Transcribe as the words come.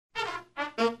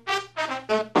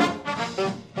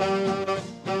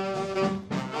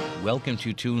Welcome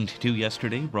to Tuned to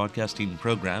Yesterday, broadcasting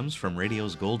programs from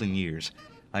radio's golden years.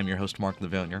 I'm your host, Mark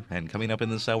Lavillier, and coming up in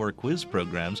this hour, quiz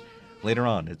programs. Later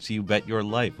on, it's You Bet Your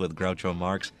Life with Groucho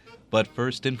Marx. But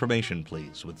first, information,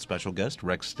 please, with special guest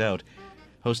Rex Stout.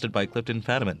 Hosted by Clifton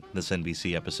Fadiman, this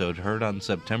NBC episode heard on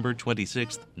September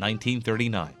 26,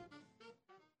 1939.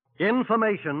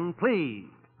 Information, please.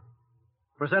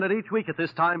 Presented each week at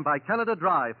this time by Canada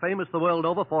Dry, famous the world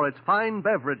over for its fine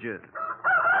beverages.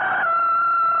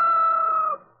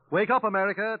 Wake up,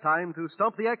 America. Time to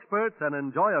stump the experts and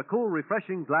enjoy a cool,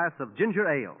 refreshing glass of ginger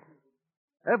ale.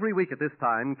 Every week at this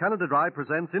time, Canada Dry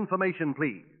presents Information,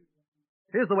 Please.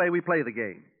 Here's the way we play the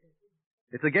game.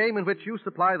 It's a game in which you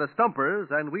supply the stumpers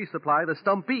and we supply the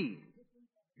stumpees.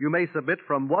 You may submit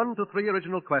from 1 to 3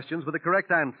 original questions with the correct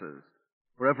answers.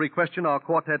 For every question our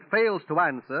quartet fails to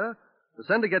answer, the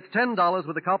sender gets $10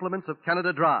 with the compliments of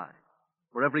Canada Dry.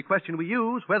 For every question we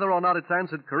use, whether or not it's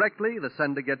answered correctly, the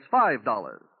sender gets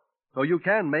 $5. So you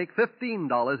can make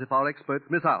 $15 if our experts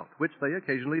miss out, which they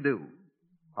occasionally do.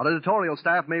 Our editorial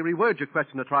staff may reword your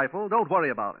question a trifle. Don't worry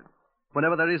about it.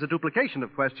 Whenever there is a duplication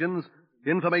of questions,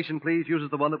 Information Please uses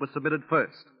the one that was submitted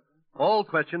first. All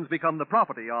questions become the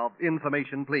property of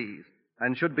Information Please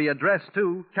and should be addressed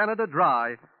to Canada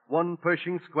Dry, 1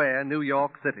 Pershing Square, New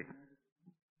York City.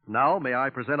 Now, may I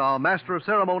present our master of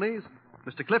ceremonies,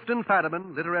 Mr. Clifton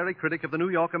Fadiman, literary critic of the New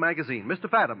Yorker magazine. Mr.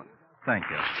 Fadiman. Thank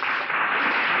you.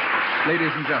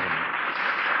 Ladies and gentlemen,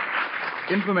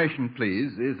 Information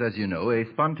Please is, as you know, a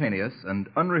spontaneous and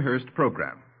unrehearsed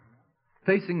program.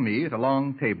 Facing me at a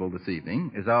long table this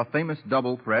evening is our famous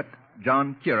double threat,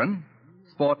 John Kieran,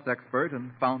 sports expert and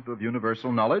fount of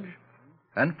universal knowledge,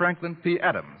 and Franklin P.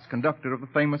 Adams, conductor of the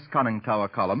famous Conning Tower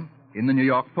column in the New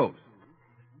York Post.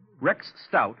 Rex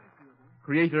Stout,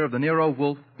 creator of the Nero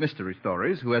Wolfe mystery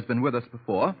stories, who has been with us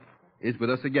before, is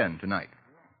with us again tonight.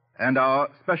 And our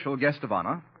special guest of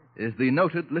honor is the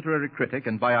noted literary critic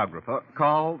and biographer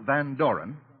Carl Van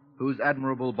Doren, whose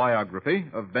admirable biography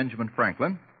of Benjamin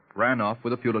Franklin ran off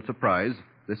with a Pulitzer Prize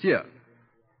this year.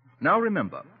 Now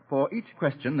remember, for each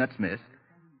question that's missed,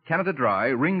 Canada Dry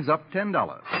rings up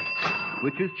 $10,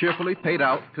 which is cheerfully paid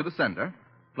out to the sender,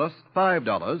 plus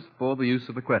 $5 for the use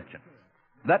of the question.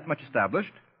 That much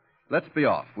established, let's be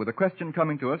off with a question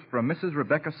coming to us from Mrs.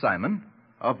 Rebecca Simon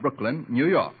of Brooklyn, New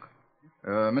York.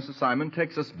 Mrs. Simon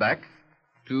takes us back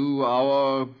to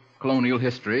our colonial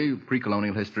history,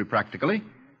 pre-colonial history practically.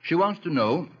 She wants to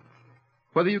know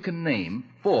whether you can name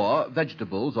 4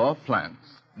 vegetables or plants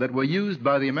that were used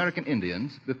by the American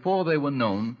Indians before they were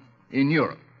known in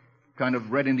Europe. Kind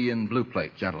of red Indian blue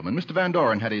plate, gentlemen. Mr. Van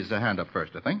Doren had his hand up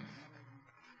first, I think.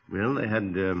 Well, they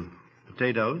had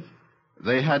potatoes.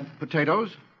 They had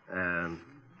potatoes?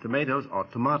 Tomatoes, or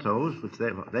tomatoes, which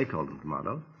they called them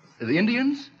tomatoes. The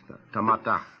Indians?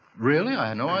 Tomata. Really? I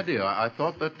had no idea. I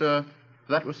thought that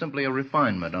that was simply a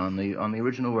refinement on the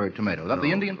original word tomato. That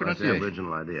the Indian pronunciation? That's the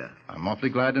original idea. I'm awfully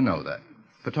glad to know that.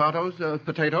 Potatoes,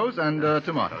 and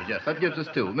tomatoes. Yes, that gives us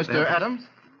 2. Mr. Adams?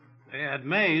 They had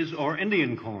maize or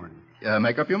Indian corn.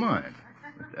 Make up your mind.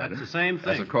 That's the same thing.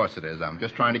 Yes, of course it is. I'm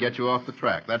just trying to get you off the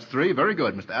track. That's 3. Very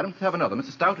good. Mr. Adams, have another.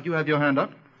 Mr. Stout, did you have your hand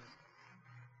up?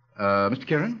 Mr.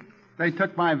 Kieran? They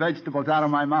took my vegetables out of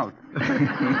my mouth.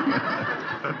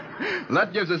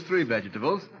 That gives us 3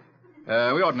 vegetables. We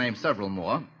ought to name several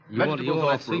more. You'll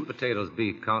let sweet potatoes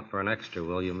be count for an extra,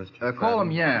 will you, Mr. Call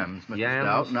them yams, Mr. Yams?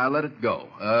 Stout, now let it go.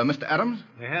 Mr. Adams?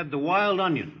 They had the wild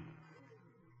onion.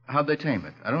 How'd they tame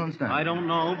it? I don't understand. I don't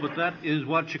know, but that is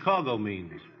what Chicago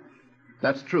means.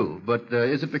 That's true, but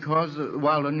is it because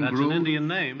wild onion That's grew? an Indian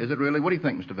name. Is it really? What do you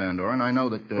think, Mr. Van Doren? I know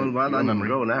that... Well, wild onions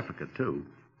grow in Africa, too.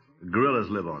 Gorillas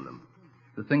live on them.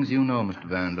 The things you know, Mr.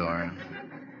 Van Doren.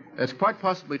 It's quite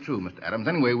possibly true, Mr. Adams.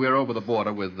 Anyway, we're over the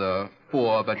border with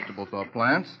 4 vegetables or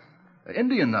plants.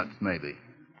 Indian nuts, maybe.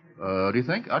 Do you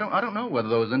think? I don't know whether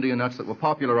those Indian nuts that were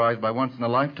popularized by once in a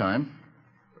lifetime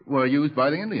were used by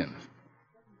the Indians.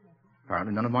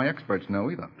 Apparently none of my experts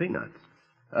know either. Peanuts.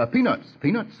 Peanuts.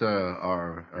 Peanuts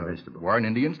are a vegetable. Were an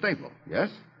Indian staple, yes?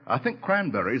 I think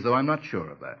cranberries, though I'm not sure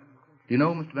of that. Do you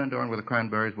know, Mr. Van Doren, whether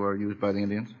cranberries were used by the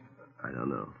Indians? I don't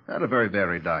know. They had a very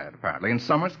varied diet, apparently. And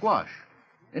summer squash.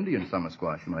 Indian summer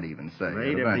squash, you might even say. They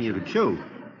ate everything you could chew.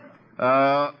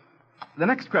 The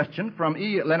next question from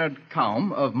E. Leonard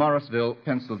Kaum of Morrisville,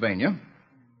 Pennsylvania,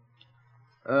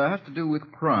 has to do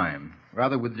with crime,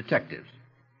 rather with detectives.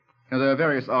 Now, there are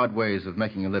various odd ways of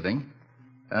making a living,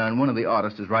 and one of the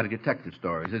oddest is writing detective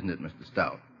stories, isn't it, Mr.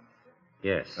 Stout?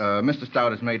 Yes. Mr.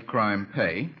 Stout has made crime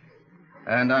pay,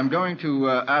 and I'm going to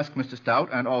ask Mr. Stout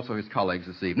and also his colleagues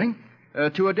this evening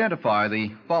to identify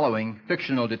the following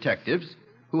fictional detectives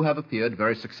who have appeared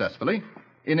very successfully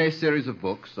in a series of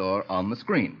books or on the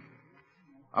screen.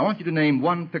 I want you to name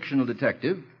one fictional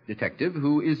detective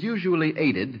who is usually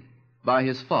aided by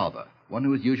his father. One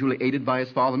who is usually aided by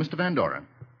his father, Mr. Van Doren.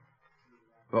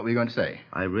 What were you going to say?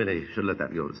 I really should let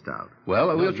that go to Stout.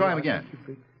 Well, we'll try him again.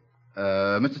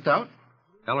 Mr. Stout?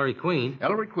 Ellery Queen.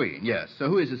 Ellery Queen, yes. So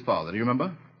who is his father? Do you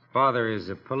remember? Father is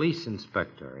a police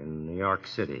inspector in New York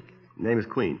City. Name is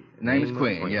Queen. Name is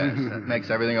Queen, yes. That makes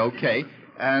everything okay.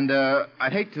 And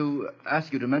I'd hate to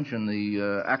ask you to mention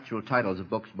the actual titles of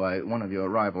books by one of your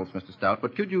rivals, Mr. Stout,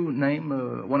 but could you name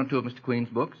one or two of Mr. Queen's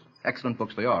books? Excellent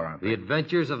books they are, aren't they? The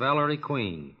Adventures of Ellery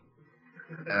Queen.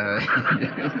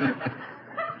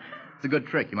 It's a good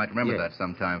trick. You might remember that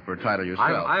sometime for a title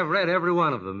yourself. I've read every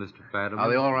one of them, Mr. Fadiman. Are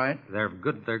they all right? They're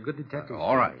good detectives.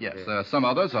 All right, yes. Some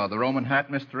others are The Roman Hat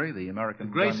Mystery, The American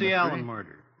Gun Gracie Mystery. Allen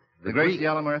murder. The Gracie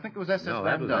Allen murder. I think it was S.S.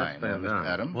 Van Dyne, Van Mr. Dyne.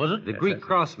 Adams. Was it? The Greek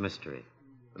Cross Mystery.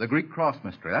 The Greek Cross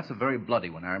Mystery. That's a very bloody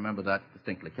one. I remember that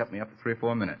distinctly. Kept me up for 3 or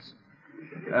 4 minutes.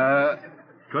 Of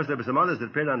course, there were some others that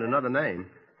appeared under another name.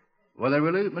 Were they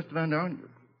really, Mr. Van Doren?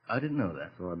 I didn't know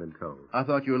that. So I've been told. I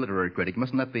thought you were a literary critic. You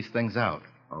mustn't let these things out.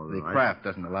 Oh, The no, craft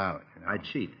doesn't allow it. You know. I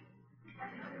cheat.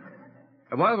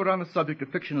 While we're on the subject of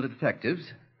fictional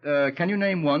detectives, can you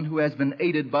name one who has been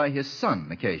aided by his son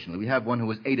occasionally? We have one who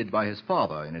was aided by his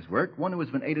father in his work, one who has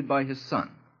been aided by his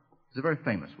son. He's a very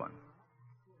famous one.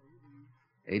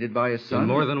 Aided by his son? In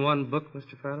more than one book,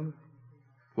 Mr. Fadiman?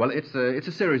 Well, it's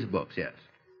a series of books, yes.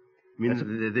 You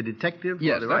mean the detective?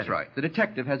 Yes, or the that's writer? right. The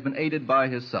detective has been aided by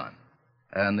his son.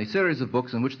 And the series of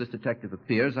books in which this detective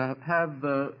appears I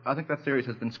think that series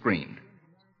has been screened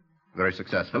very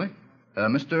successfully.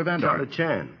 Mr. Van Doren. Charlie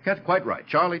Chan. That's quite right.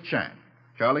 Charlie Chan.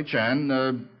 Charlie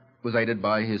Chan was aided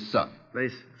by his son. They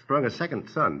sprung a second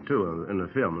son, too, in the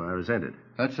film, and I resent it.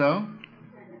 That's so?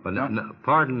 But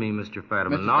pardon me, Mr.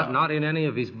 Fadiman. Mr. Stout. Not in any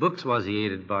of his books was he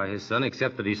aided by his son,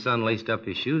 except that his son laced up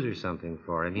his shoes or something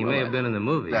for him. He may have been in the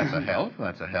movie. That's a help.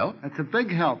 That's a help. That's a big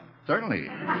help. Certainly.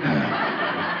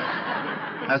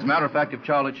 As a matter of fact, if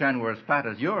Charlie Chan were as fat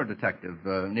as your detective,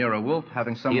 Nero Wolfe,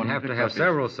 having someone... He'd have to have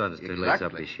several sons to lace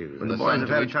up his shoes. With The a boys son have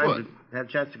to had each time foot. to have a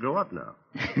chance to grow up now.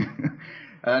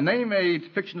 Name a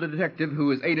fictional detective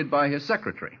who is aided by his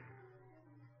secretary.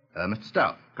 Mr.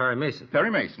 Stout. Perry Mason.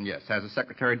 Perry Mason, yes, has a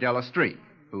secretary, Della Street,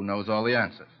 who knows all the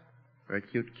answers. Very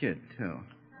cute kid, too.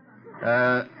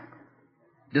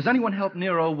 Does anyone help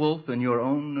Nero Wolfe in your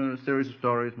own series of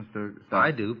stories, Mr. Stout?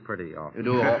 I do pretty often. You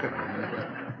do all.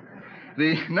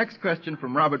 The next question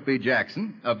from Robert B.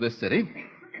 Jackson of this city.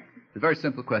 It's a very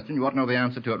simple question. You ought to know the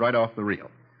answer to it right off the reel.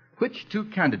 Which two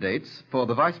candidates for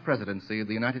the vice presidency of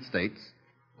the United States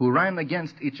who ran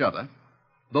against each other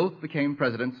both became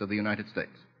presidents of the United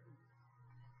States?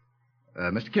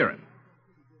 Mr. Kieran.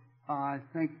 I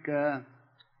think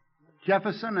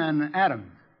Jefferson and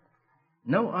Adams.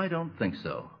 No, I don't think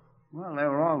so. Well, they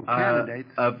were all candidates.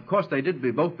 Of course, they did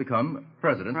both become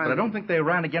presidents, but I don't think they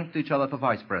ran against each other for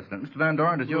vice president. Mr. Van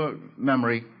Doren, can your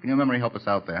memory help us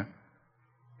out there?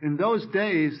 In those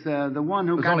days, the one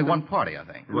who There was got only the, one party, I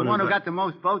think. the one who got the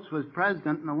most votes was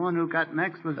president, and the one who got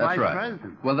next was That's vice right.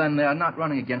 president. Well, then they are not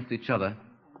running against each other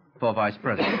for vice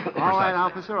president. All right, Precisely.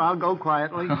 officer, I'll go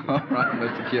quietly. All right,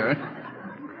 Mr. Kieran.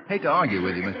 Hate to argue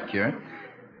with you, Mr. Kieran.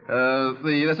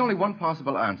 There's only one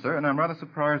possible answer, and I'm rather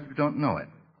surprised you don't know it.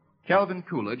 Calvin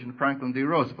Coolidge and Franklin D.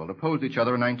 Roosevelt opposed each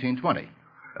other in 1920.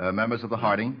 Members of the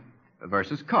Harding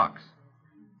versus Cox.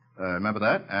 Remember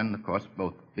that? And, of course,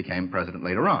 both became president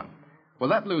later on. Well,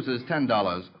 that loses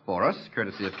 $10 for us,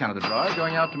 courtesy of Canada Dry,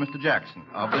 going out to Mr. Jackson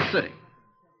of this city.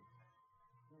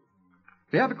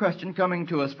 We have a question coming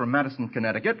to us from Madison,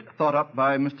 Connecticut, thought up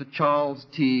by Mr. Charles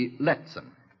T. Letson.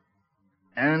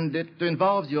 And it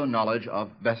involves your knowledge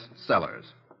of bestsellers,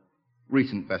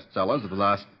 recent bestsellers of the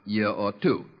last year or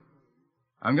two.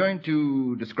 I'm going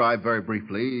to describe very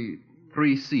briefly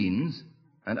 3 scenes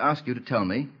and ask you to tell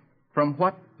me from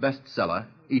what bestseller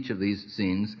each of these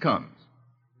scenes comes.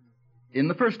 In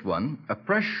the first one, a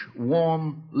fresh,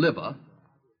 warm liver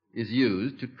is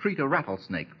used to treat a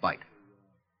rattlesnake bite.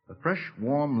 A fresh,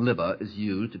 warm liver is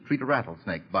used to treat a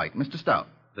rattlesnake bite. Mr. Stout.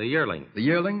 The Yearling. The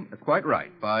Yearling, that's quite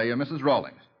right, by Mrs.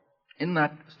 Rawlings. In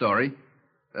that story,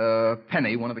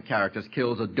 Penny, one of the characters,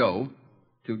 kills a doe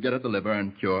to get at the liver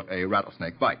and cure a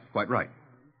rattlesnake bite. Quite right.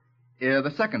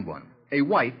 The second one, a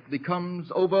wife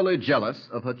becomes overly jealous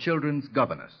of her children's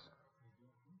governess.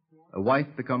 A wife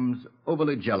becomes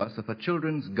overly jealous of her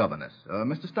children's governess.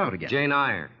 Mr. Stout again. Jane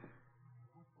Eyre.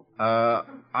 I'll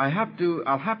have to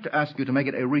ask you to make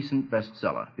it a recent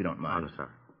bestseller, if you don't mind. Oh, sir.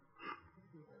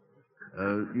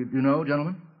 You know,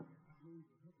 gentlemen?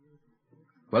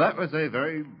 Well, that was a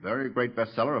very, very great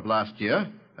bestseller of last year.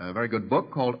 a very good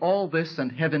book called All This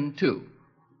and Heaven Too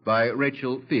by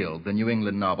Rachel Field, the New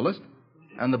England novelist.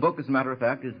 And the book, as a matter of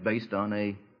fact, is based on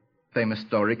a famous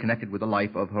story connected with the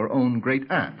life of her own great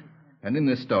aunt. And in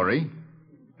this story,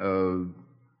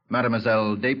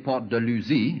 Mademoiselle Desportes de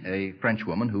Luzy, a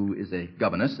Frenchwoman who is a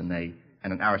governess in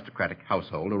an aristocratic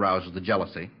household, arouses the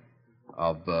jealousy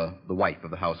of the wife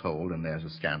of the household, and there's a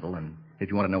scandal. And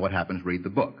if you want to know what happens, read the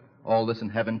book. All This in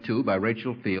Heaven Too by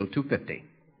Rachel Field, $2.50.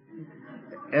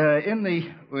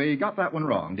 We got that one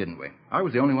wrong, didn't we? I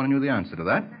was the only one who knew the answer to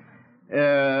that.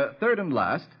 Third and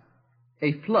last,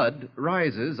 a flood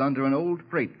rises under an old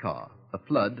freight car. A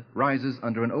flood rises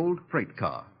under an old freight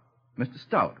car. Mr.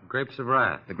 Stout. Grapes of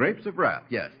Wrath. The Grapes of Wrath,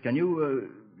 yes. Can you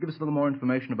give us a little more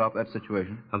information about that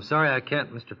situation? I'm sorry I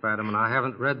can't, Mr. Fadiman. I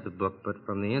haven't read the book, but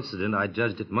from the incident, I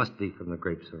judged it must be from the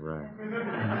Grapes of Wrath.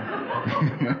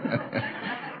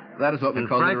 That is what we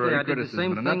call frankly, literary I did the criticism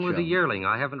same in a thing with nutshell. the Yearling.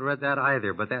 I haven't read that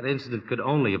either, but that incident could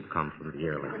only have come from the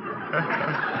Yearling.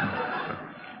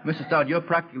 Mr. Stout, you're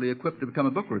practically equipped to become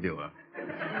a book reviewer.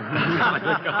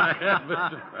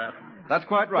 That's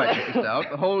quite right, Mr. Stout.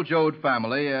 The whole Joad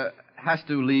family has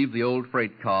to leave the old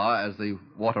freight car as the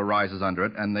water rises under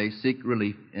it, and they seek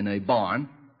relief in a barn.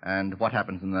 And what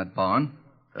happens in that barn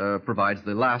provides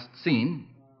the last scene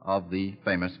of the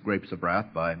famous Grapes of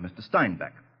Wrath by Mr.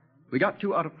 Steinbeck. We got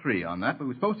 2 out of 3 on that, but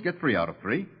we were supposed to get 3 out of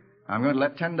 3. I'm going to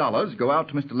let $10 go out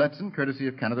to Mr. Letson, courtesy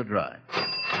of Canada Dry.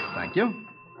 Thank you.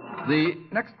 The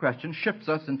next question shifts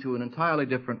us into an entirely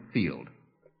different field.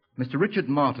 Mr. Richard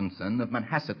Martinson of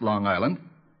Manhasset, Long Island,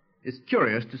 is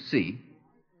curious to see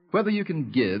whether you can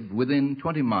give within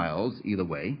 20 miles either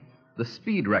way the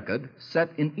speed record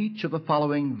set in each of the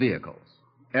following vehicles: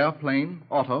 airplane,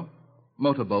 auto,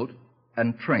 motorboat,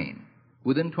 and train.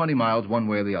 Within 20 miles one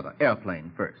way or the other.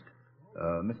 Airplane first.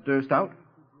 Mr. Stout?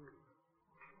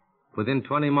 Within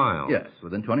 20 miles? Yes,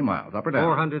 within 20 miles. Up or down?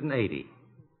 480.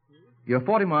 You're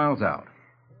 40 miles out.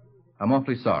 I'm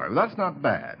awfully sorry. Well, that's not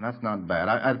bad. That's not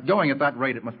bad. Going at that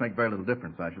rate, it must make very little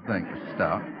difference, I should think, Mr.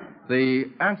 Stout.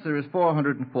 The answer is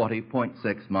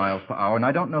 440.6 miles per hour, and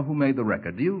I don't know who made the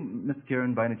record. Do you, Mr.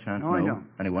 Kieran, by any chance know? No, I don't.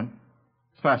 Anyone?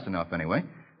 It's fast enough, anyway.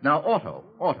 Now, auto.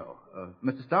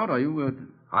 Mr. Stout, are you...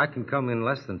 I can come in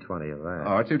less than 20 of that.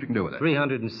 All right, see what you can do with it.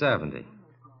 370.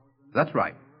 That's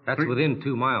right. That's within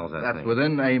 2 miles, I think. That's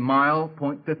within a mile,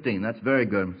 .15. That's very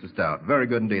good, Mr. Stout. Very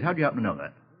good indeed. How do you happen to know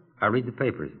that? I read the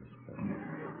papers.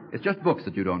 It's just books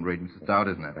that you don't read, Mr. Stout,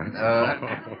 isn't it?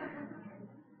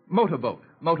 Motorboat.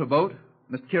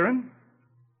 Mr. Kieran?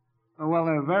 Well,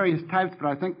 there are various types, but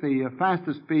I think the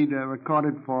fastest speed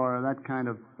recorded for that kind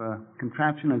of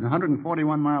contraption is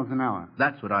 141 miles an hour.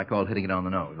 That's what I call hitting it on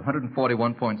the nose.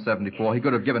 141.74. He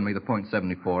could have given me the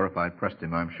 .74 if I'd pressed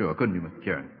him, I'm sure. Couldn't you, Mr.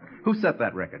 Kieran? Who set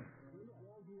that record?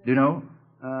 Do you know?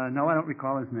 No, I don't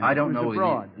recall his name. I don't know.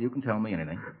 Abroad. You can tell me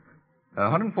anything.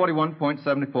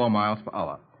 141.74 miles per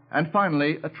hour. And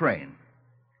finally, a train.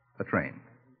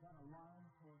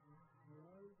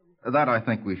 That I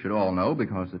think we should all know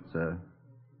because it's a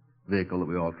vehicle that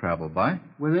we all travel by.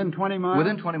 Within 20 miles?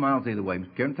 Within 20 miles either way.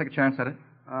 Mr. Kieran, take a chance at it.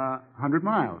 100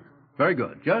 miles. Very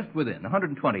good. Just within.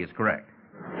 120 is correct.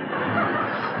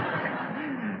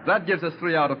 That gives us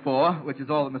 3 out of 4, which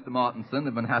is all that Mr. Martinson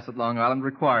of Manhasset, Long Island,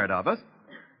 required of us.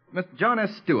 Mr. John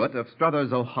S. Stewart of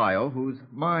Struthers, Ohio, whose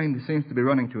mind seems to be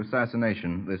running to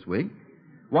assassination this week,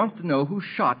 wants to know who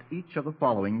shot each of the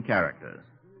following characters.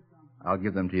 I'll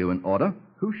give them to you in order.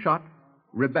 Who shot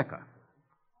Rebecca?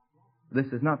 This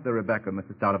is not the Rebecca,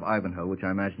 Mr. Stout, of Ivanhoe, which I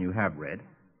imagine you have read,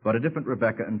 but a different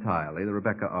Rebecca entirely, the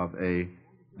Rebecca of a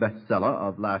bestseller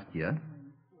of last year.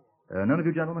 None of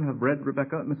you gentlemen have read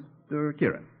Rebecca, Mr.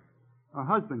 Kieran? Her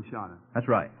husband shot her. That's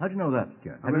right. How'd you know that, Mr.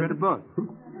 Kieran? I read the book.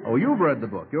 Oh, you've read the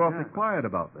book. You're awfully quiet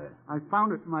about that. I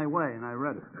found it my way, and I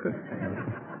read it.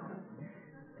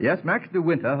 Yes, Max de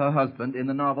Winter, her husband, in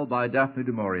the novel by Daphne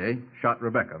du Maurier, shot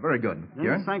Rebecca. Very good, Mr. Then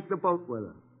Kieran. sank the boat with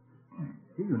her.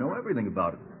 You know everything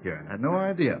about it, Mr. Kieran. I had no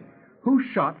idea. Who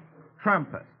shot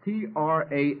Trampas? Trampas.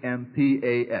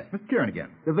 Mr. Kieran again.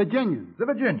 The Virginian. The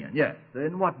Virginian, yes.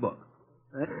 In what book?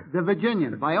 The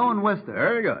Virginian, by Owen Wister.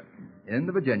 Very good. In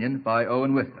The Virginian by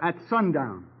Owen Wister. At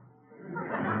sundown.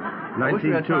 I wish we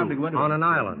had time to go into On it. an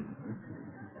island.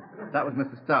 That was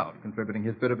Mr. Stout contributing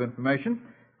his bit of information.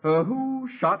 Who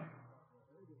shot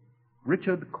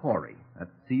Richard Cory?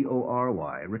 That's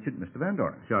C-O-R-Y. Richard, Mr. Van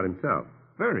Doren. Shot himself.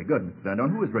 Very good, Mr. Van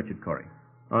Doren. Who is Richard Cory?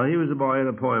 Oh, he was a boy in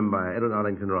a poem by Edward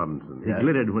Arlington Robinson. He Yes.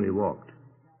 glittered when he walked.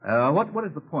 What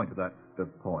is the point of that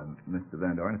poem, Mr.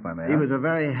 Van Doren, if I may ask? He was a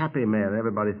very happy man.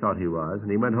 Everybody thought he was.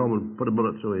 And he went home and put a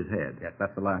bullet through his head. Yes,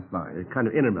 that's the last line. It's kind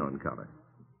of inner melancholy.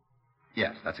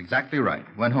 Yes, that's exactly right.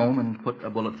 Went home and put a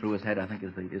bullet through his head, I think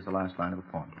is the last line of the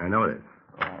poem. I know it is.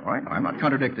 All right. I'm not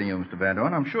contradicting you, Mr. Van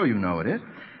Dorn. I'm sure you know it is.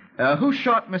 Who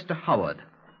shot Mr. Howard?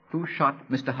 Who shot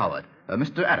Mr. Howard?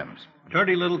 Mr. Adams.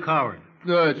 Dirty little coward.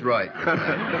 That's right.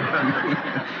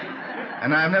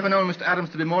 And I've never known Mr. Adams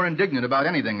to be more indignant about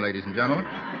anything, ladies and gentlemen.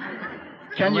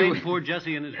 Can you... Laid poor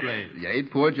Jesse in his grave.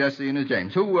 Laid poor Jesse and his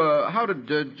James. How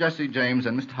did Jesse James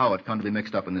and Mr. Howard come to be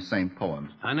mixed up in the same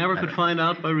poem? I never could find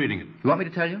out by reading it. You want me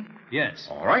to tell you? Yes.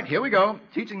 All right, here we go.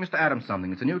 Teaching Mr. Adams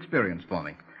something. It's a new experience for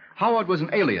me. Howard was an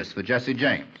alias for Jesse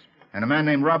James, and a man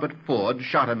named Robert Ford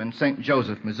shot him in St.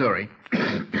 Joseph, Missouri,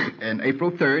 in April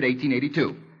 3rd,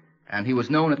 1882. And he was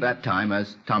known at that time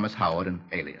as Thomas Howard, an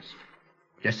alias.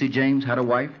 Jesse James had a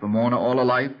wife, a mourner all her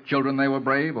life. Children, they were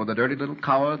brave, or the dirty little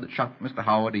coward that shot Mr.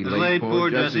 Howard. He laid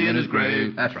poor Jesse in his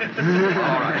grave. That's right. All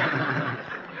right.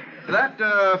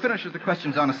 That finishes the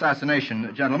questions on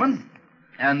assassination, gentlemen.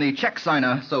 And the check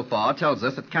signer so far tells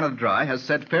us that Canada Dry has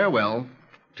said farewell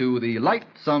to the light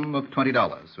sum of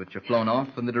 $20, which have flown off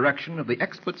in the direction of the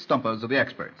expert stumpers of the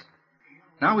experts.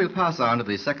 Now we'll pass on to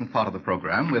the second part of the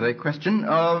program with a question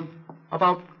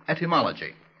about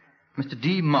etymology. Mr.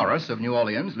 D. Morris of New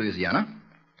Orleans, Louisiana,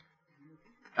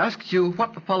 asks you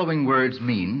what the following words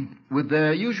mean with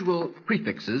their usual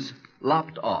prefixes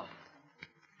lopped off.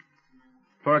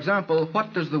 For example,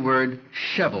 what does the word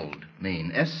sheveled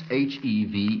mean?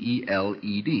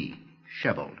 S-H-E-V-E-L-E-D.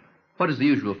 Sheveled. What is the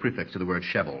usual prefix to the word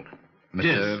sheveled?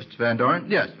 Mr. Van Dorn?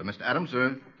 Yes, for Mr. Adams,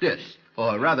 dish.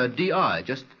 Or rather, D-I,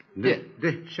 just dish.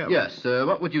 Sheveled. Yes,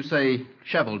 what would you say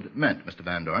sheveled meant, Mr.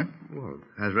 Van Dorn? Well,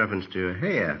 it has reference to your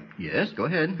hair. Yes, go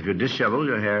ahead. If you're disheveled,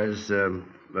 your hair is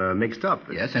mixed up.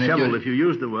 Yes, and sheveled, if you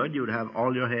use the word, you would have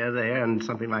all your hair there and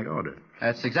something like order.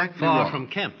 That's exactly Far wrong. from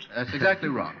Kempt. That's exactly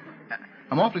wrong.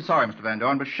 I'm awfully sorry, Mr. Van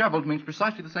Dorn, but sheveled means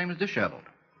precisely the same as disheveled.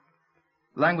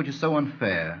 Language is so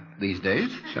unfair these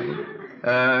days.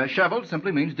 Sheveled? Sheveled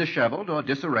simply means disheveled or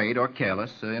disarrayed or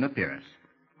careless in appearance.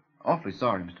 Awfully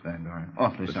sorry, Mr. Van Dorn.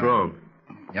 Awfully What's sorry. wrong?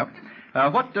 Yep.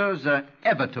 What does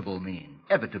evitable mean?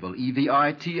 Evitable,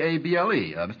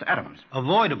 E-V-I-T-A-B-L-E, Mr. Adams.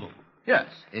 Avoidable. Yes,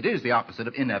 it is the opposite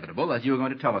of inevitable, as you were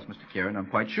going to tell us, Mr. Kieran, I'm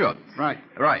quite sure. Right.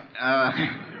 Right.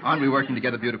 Aren't we working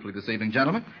together beautifully this evening,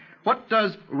 gentlemen? What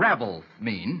does ravel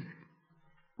mean?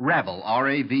 Ravel,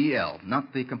 R-A-V-L,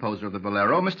 not the composer of the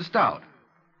bolero, Mr. Stout.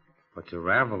 But to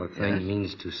ravel a thing Yes.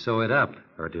 means to sew it up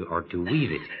or to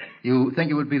weave it. You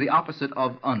think it would be the opposite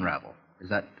of unravel. Is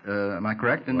that, am I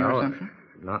correct in your assumption?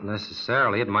 Not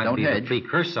necessarily. It might Don't be hedge. the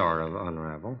precursor of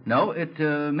unravel. No, it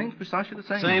means precisely the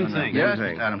same. Same as thing. unravel. Yes, Same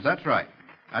thing. Mr. Adams, that's right.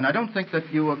 And I don't think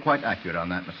that you are quite accurate on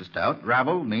that, Mr. Stout.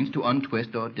 Ravel means to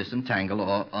untwist or disentangle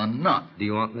or unknot. Do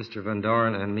you want Mr. Van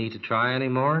Doren and me to try any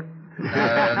more?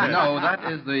 No, that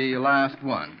is the last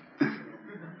one.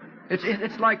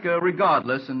 It's like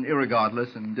regardless and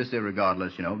irregardless and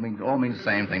disirregardless, you know. It all means the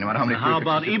same thing, no matter how many How prefixes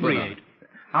about you put on. ebriate?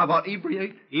 How about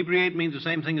ebriate? Ebriate means the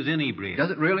same thing as inebriate.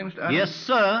 Does it really, Mr. Adams? Yes,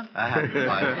 sir. I did.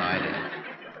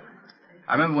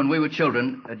 I remember when we were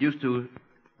children, it used to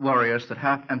worry us that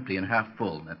half empty and half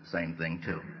full meant the same thing,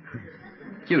 too.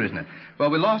 Cute, isn't it? Well,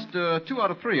 we lost 2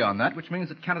 out of 3 on that, which means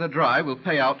that Canada Dry will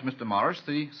pay out to Mr. Morris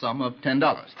the sum of $10.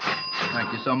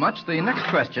 Thank you so much. The next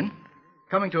question,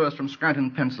 coming to us from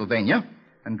Scranton, Pennsylvania,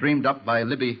 and dreamed up by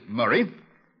Libby Murray,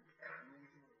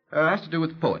 has to do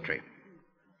with poetry.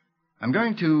 I'm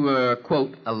going to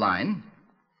quote a line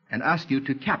and ask you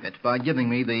to cap it by giving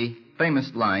me the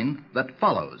famous line that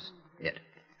follows it.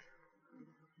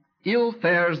 Ill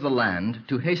fares the land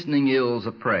to hastening ills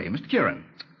of prey. Mr. Kieran.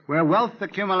 Where wealth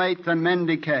accumulates and men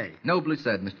decay. Nobly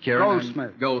said, Mr. Kieran.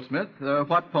 Goldsmith. Goldsmith.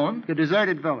 What poem? The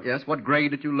Deserted Village. Yes, what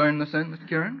grade did you learn this in, Mr.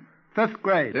 Kieran? 5th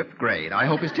grade. 5th grade. I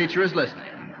hope his teacher is listening.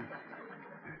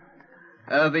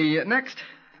 The next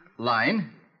line,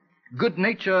 good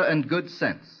nature and good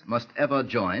sense must ever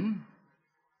join.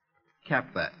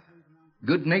 Cap that.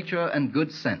 Good nature and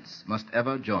good sense must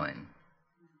ever join.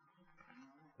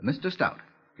 Mr. Stout.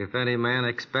 If any man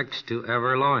expects to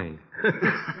ever loin.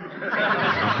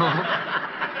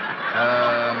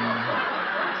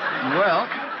 Well,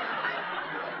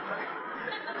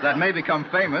 that may become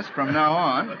famous from now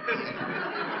on.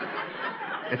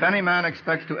 If any man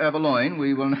expects to ever loin,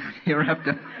 we will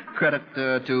hereafter credit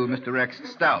to Mr. Rex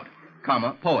Stout,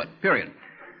 comma, poet, period.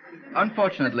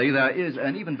 Unfortunately, there is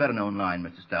an even better known line,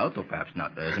 Mr. Stout, though perhaps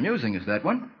not as amusing as that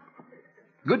one.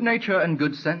 Good nature and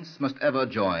good sense must ever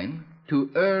join. To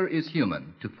err is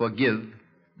human, to forgive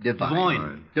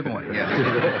divine. Divine, yes.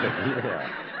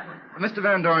 Mr.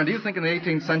 Van Doren, do you think in the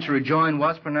 18th century join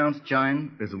was pronounced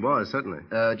jine? Yes, it was, certainly.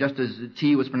 Just as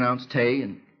tea was pronounced tay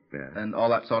Yeah. and all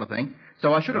that sort of thing?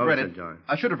 So I should have No, read said it. John.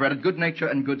 I should have read it. Good nature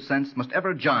and good sense must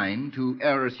ever join to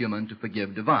err is human, to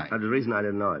forgive divine. That's the reason I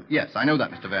didn't know it. Yes, I know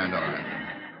that, Mr. Van Doren.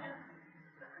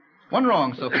 One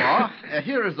wrong so far.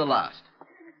 Here is the last.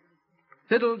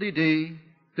 Fiddle-dee-dee,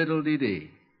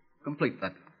 fiddle-dee-dee. Complete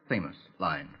that famous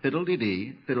line.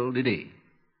 Fiddle-dee-dee, fiddle-dee-dee.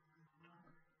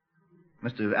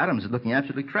 Mr. Adams is looking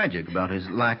absolutely tragic about his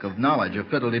lack of knowledge of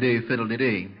fiddle-dee-dee,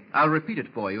 fiddle-dee-dee. I'll repeat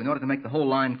it for you in order to make the whole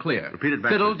line clear. Repeat it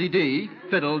backwards. Fiddle-dee-dee,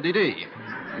 fiddle-dee-dee.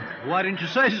 Why didn't you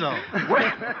say so?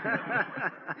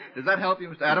 Does that help you,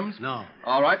 Mr. Adams? No.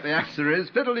 All right, the answer is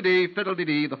fiddle-dee-dee,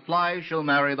 fiddle-dee-dee, the fly shall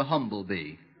marry the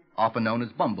humble-bee, often known as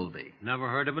bumblebee. Never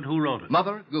heard of it. Who wrote it?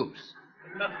 Mother Goose.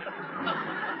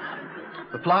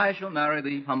 The fly shall marry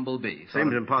the humble bee.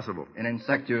 Seems impossible. An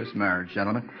insectuous marriage,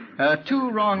 gentlemen. 2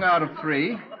 wrong out of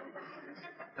 3.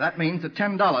 That means that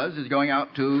 $10 is going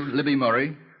out to Libby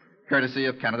Murray, courtesy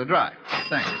of Canada Dry.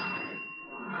 Thanks.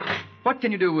 What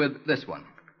can you do with this one?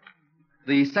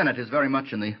 The Senate is very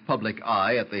much in the public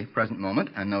eye at the present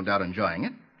moment, and no doubt enjoying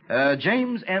it.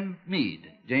 James M.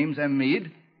 Meade. James M.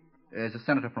 Meade is a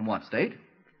senator from what state?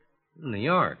 New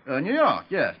York. New York,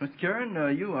 yes. Mr.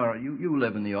 Kieran, you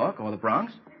live in New York or the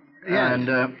Bronx. Yes.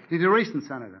 And, He's a recent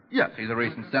senator. yes, he's a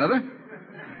recent senator.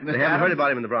 They haven't heard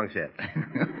about him in the Bronx yet.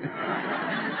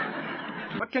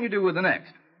 What can you do with the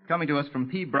next? Coming to us from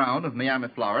P. Brown of Miami,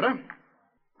 Florida.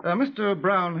 Mr.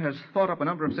 Brown has thought up a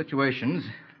number of situations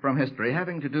from history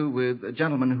having to do with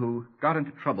gentlemen who got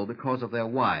into trouble because of their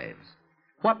wives.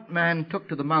 What man took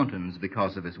to the mountains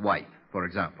because of his wife, for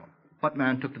example? What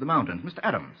man took to the mountains? Mr.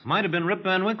 Adams. Might have been Rip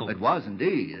Van Winkle. It was,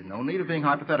 indeed. No need of being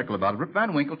hypothetical about it. Rip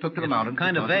Van Winkle took to the mountains.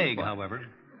 Kind of because vague, his wife. however.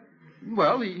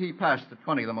 Well, he passed the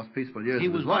 20 of the most peaceful years He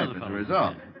of was his one life of the as a fellows,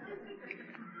 result.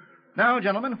 Now,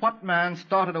 gentlemen, what man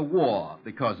started a war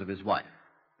because of his wife?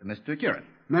 Mr. Kieran.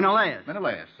 Menelaus.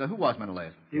 Menelaus. Who was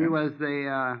Menelaus? He was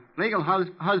the legal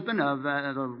husband of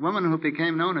the woman who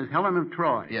became known as Helen of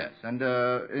Troy. Yes, and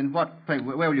in what...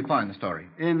 Where will you find the story?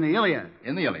 In the Iliad.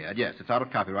 In the Iliad, yes. It's out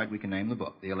of copyright. We can name the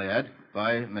book. The Iliad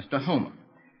by Mr. Homer.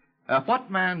 What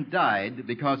man died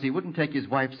because he wouldn't take his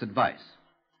wife's advice?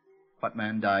 What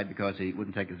man died because he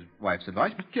wouldn't take his wife's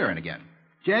advice? Mr. Kieran again.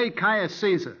 J. Caius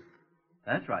Caesar.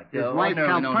 That's right. His wife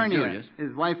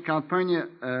Calpurnia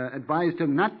advised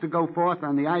him not to go forth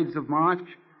on the Ides of March,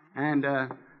 and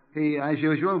he, as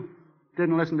usual,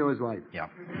 didn't listen to his wife. Yeah.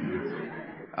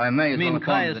 I may as You well mean inform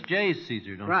Caius that J.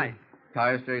 Caesar, don't Right.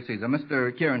 Caius J. Caesar.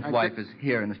 Mr. Kieran's wife is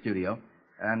here in the studio,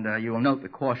 and you will note the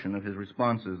caution of his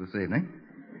responses this evening.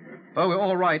 Well, we're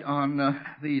all right on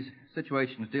these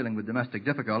situations dealing with domestic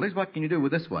difficulties. What can you do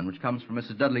with this one, which comes from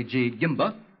Mrs. Dudley G.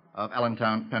 Gimba of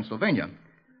Allentown, Pennsylvania?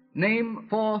 Name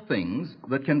 4 things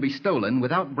that can be stolen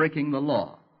without breaking the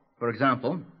law. For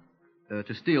example,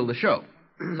 to steal the show,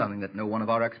 something that no one of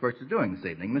our experts is doing this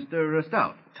evening. Mr.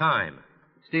 Stout. Time.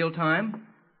 Steal time?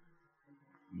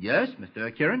 Yes,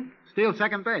 Mr. Kieran? Steal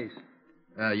second base.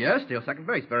 Yes, steal second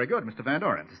base. Very good. Mr. Van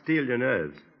Doren. Steal your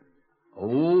nerves.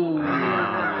 Oh.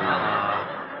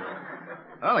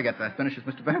 Well, I guess that finishes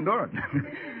Mr. Van Doren.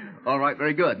 All right,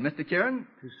 very good. Mr. Kieran?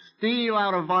 To steal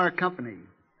out of our company.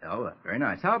 Oh, that's very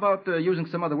nice. How about using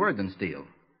some other word than steal?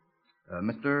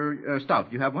 Mr. Stout,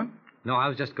 do you have one? No, I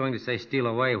was just going to say steal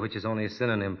away, which is only a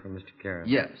synonym for Mr. Kieran.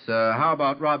 Yes. How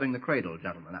about robbing the cradle,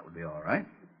 gentlemen? That would be all right.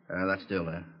 That's still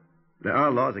There are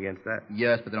laws against that.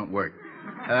 Yes, but they don't work.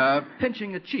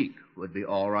 Pinching a cheek would be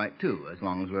all right, too, as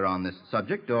long as we're on this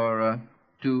subject. Or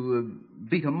to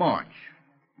beat a march.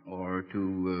 Or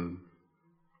to,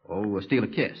 steal a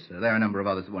kiss. There are a number of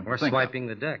others that one Or can think swiping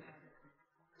the deck.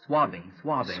 Swabbing.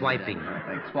 Swiping.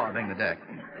 Swabbing the deck.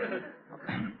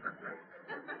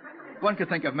 One could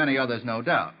think of many others, no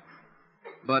doubt.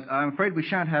 But I'm afraid we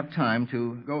shan't have time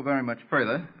to go very much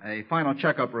further. A final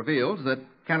checkup reveals that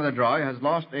Canada Dry has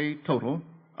lost a total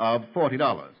of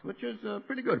 $40, which is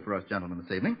pretty good for us gentlemen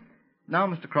this evening. Now,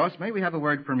 Mr. Cross, may we have a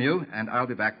word from you, and I'll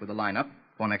be back with the lineup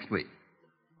for next week.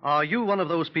 Are you one of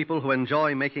those people who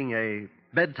enjoy making a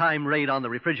bedtime raid on the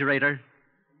refrigerator?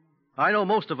 I know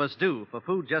most of us do, for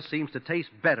food just seems to taste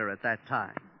better at that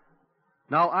time.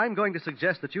 Now, I'm going to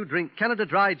suggest that you drink Canada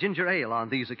Dry Ginger Ale on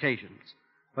these occasions.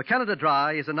 For Canada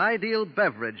Dry is an ideal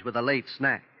beverage with a late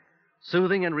snack.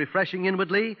 Soothing and refreshing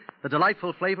inwardly, the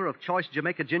delightful flavor of choice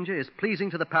Jamaica ginger is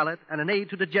pleasing to the palate and an aid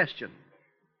to digestion.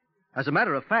 As a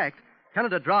matter of fact,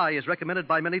 Canada Dry is recommended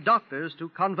by many doctors to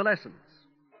convalescents.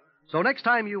 So next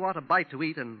time you want a bite to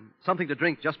eat and something to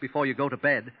drink just before you go to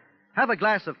bed, have a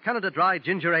glass of Canada Dry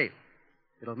Ginger Ale.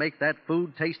 It'll make that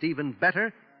food taste even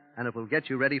better, and it will get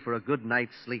you ready for a good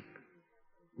night's sleep.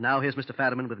 Now here's Mr.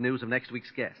 Fadiman with news of next week's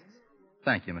guests.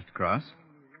 Thank you, Mr. Cross.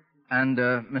 And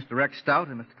Mr. Rex Stout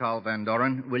and Mr. Carl Van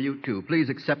Doren, will you too please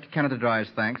accept Canada Dry's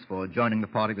thanks for joining the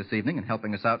party this evening and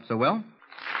helping us out so well?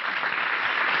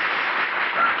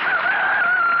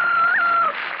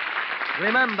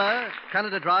 Remember,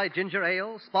 Canada Dry Ginger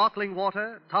Ale, Sparkling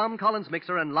Water, Tom Collins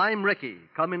Mixer, and Lime Ricky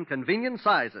come in convenient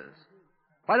sizes.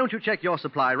 Why don't you check your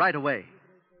supply right away?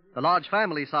 The large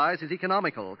family size is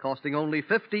economical, costing only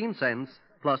 15 cents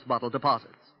plus bottle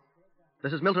deposits.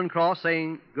 This is Milton Cross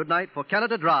saying good night for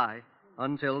Canada Dry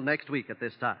until next week at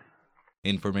this time.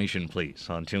 Information, please,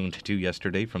 on Tuned to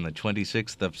Yesterday from the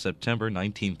 26th of September,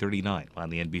 1939 on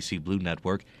the NBC Blue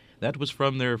Network. That was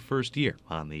from their first year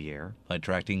on the air,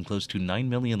 attracting close to 9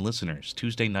 million listeners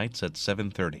Tuesday nights at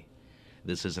 7:30.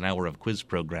 This is an hour of quiz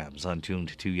programs on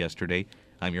Tuned to Yesterday.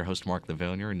 I'm your host, Mark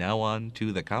Lavonier. Now on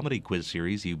to the comedy quiz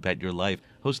series, You Bet Your Life,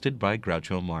 hosted by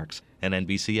Groucho Marx, an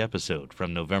NBC episode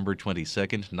from November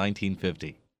 22nd,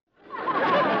 1950.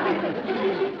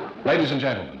 Ladies and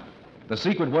gentlemen, the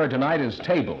secret word tonight is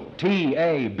table.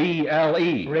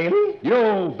 T-A-B-L-E. Really?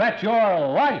 You bet your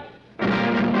life.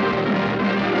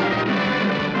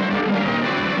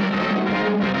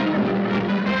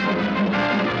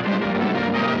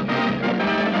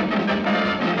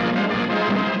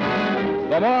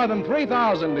 The more than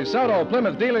 3,000 DeSoto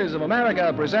Plymouth dealers of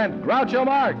America present Groucho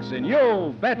Marx in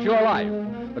You Bet Your Life,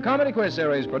 the comedy quiz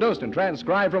series produced and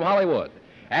transcribed from Hollywood.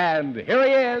 And here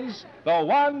he is, the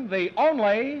one, the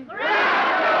only...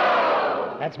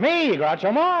 Groucho! That's me,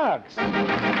 Groucho Marx.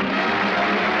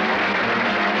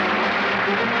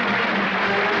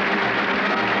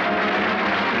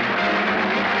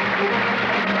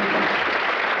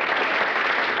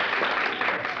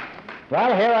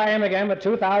 Well, here I am again with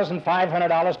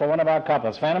 $2,500 for one of our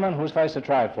couples. Fenneman, who's first to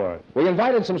try for it? We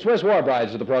invited some Swiss war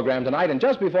brides to the program tonight, and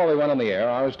just before we went on the air,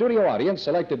 our studio audience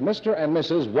selected Mr. and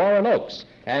Mrs. Warren Oakes.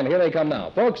 And here they come now.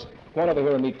 Folks, come on over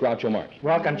here and meet Groucho Marx.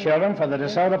 Welcome, children, for the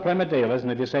DeSoto Plymouth dealers.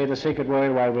 And if you say the secret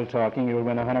word while we're talking, you'll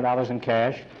win $100 in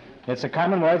cash. It's a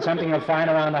common word, something you'll find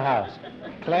around the house.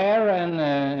 Claire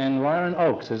and Warren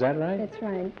Oakes, is that right? That's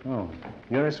right. Oh,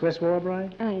 you're a Swiss war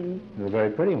bride? I am. You're a very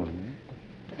pretty one. Eh?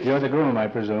 You're the groom, I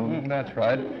presume. That's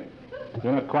right.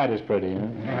 You're not quite as pretty, huh?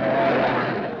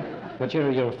 But you're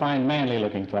a fine,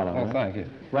 manly-looking fellow. Oh, huh? thank you.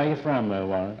 Where are you from,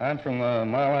 Warren? I'm from the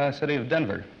Mile High City of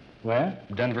Denver. Where?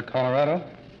 Denver, Colorado.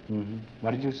 Mm-hmm.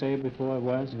 What did you say before it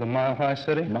was? The Mile High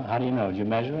City. How do you know? Did you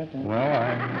measure it? Well,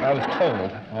 I was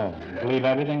told. Oh, believe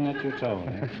everything that you're told.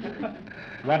 Eh?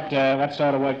 What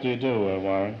sort of work do you do,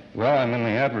 Warren? Well, I'm in the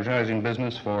advertising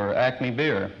business for Acme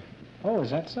Beer. Oh,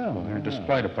 is that so? Our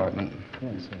display department.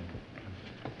 Yes, sir.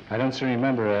 I don't seem to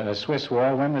remember a Swiss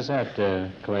war. When was that,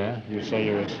 Claire? You say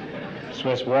you're a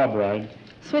Swiss war bride.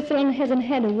 Switzerland hasn't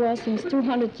had a war since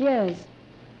 200 years.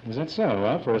 Is that so?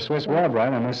 Well, for a Swiss war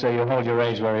bride, I must say you hold your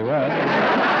age very well.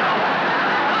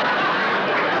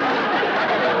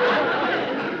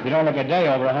 You don't look a day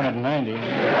over 190.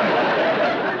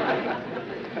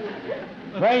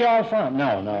 Where are you all from?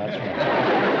 No, that's right.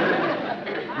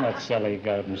 That silly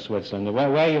guy from Switzerland.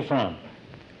 Where are you from?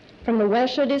 From the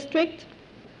Welsher district.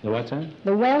 The what's that?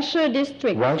 The Welsher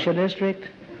district. Welsher district?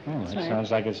 Oh, That's that right.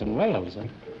 sounds like it's in Wales. Huh?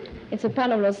 It's a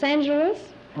part of Los Angeles.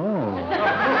 Oh.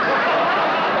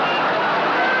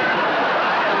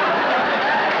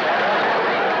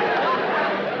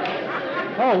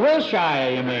 Oh,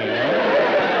 Wilshire, you mean,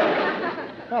 eh?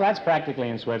 Well, that's practically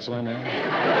in Switzerland, eh?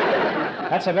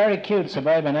 That's a very cute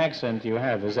suburban accent you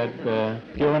have. Is that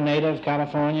pure native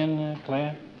Californian,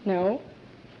 Claire? No.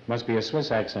 Must be a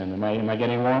Swiss accent. Am I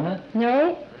getting warmer?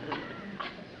 No.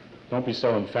 Don't be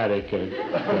so emphatic.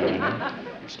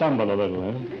 Stumble a little,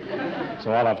 eh?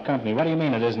 So I'll have company. What do you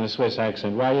mean it isn't a Swiss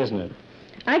accent? Why isn't it?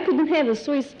 I couldn't have a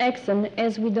Swiss accent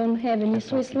as we don't have any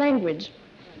Swiss language.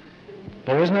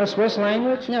 There is no Swiss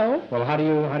language? No. Well, how do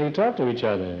you talk to each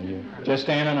other? You just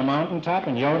stand on a mountaintop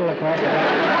and yodel across the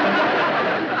back?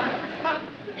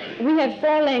 We have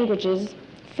 4 languages: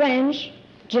 French,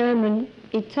 German,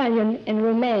 Italian, and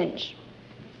Romansh.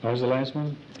 What was the last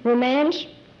one? Romansh?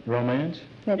 Romance?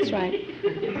 That's right.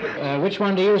 Which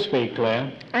one do you speak,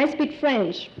 Claire? I speak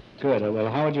French. Good. Well,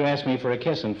 how would you ask me for a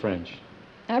kiss in French?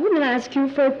 I wouldn't ask you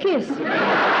for a kiss. Well,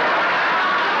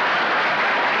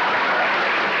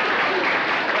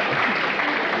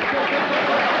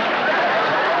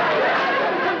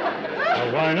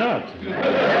 why not?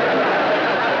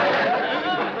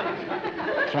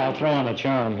 So I'll throw on a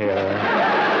charm here.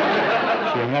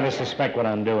 She'll never suspect what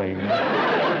I'm doing.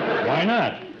 Why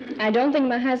not? I don't think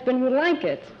my husband would like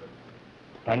it.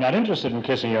 I'm not interested in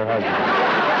kissing your husband.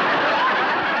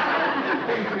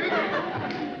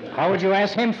 How would you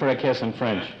ask him for a kiss in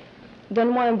French?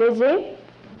 Donne-moi un baiser?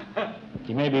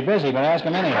 He may be busy, but ask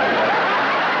him anyhow.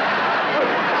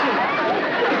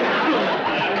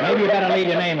 Maybe you better leave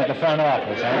your name at the front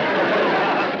office,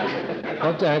 huh?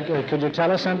 Well, could you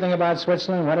tell us something about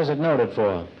Switzerland? What is it noted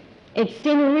for? It's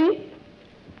scenery,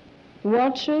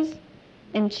 watches,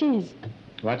 and cheese.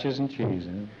 Watches and cheese,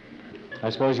 huh?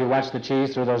 I suppose you watch the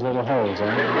cheese through those little holes, huh?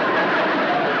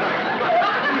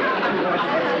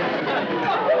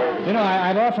 You know,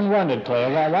 I've often wondered,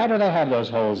 Claire, why do they have those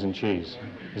holes in cheese?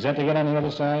 Is that to get on the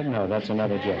other side? No, that's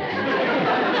another joke.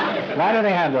 Why do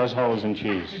they have those holes in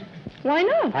cheese? Why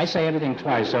not? I say everything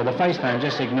twice, so the first time,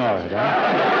 just ignore it, huh?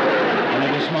 And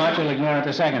if you're smart, you'll ignore it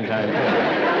the second time,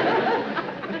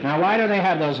 too. Now, why do they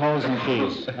have those holes in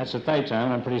cheese? That's the third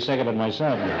time. I'm pretty sick of it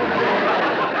myself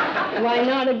now. Why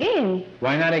not again?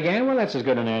 Why not again? Well, that's as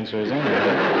good an answer as any.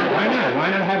 Why not? Why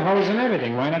not have holes in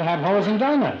everything? Why not have holes in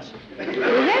donuts? We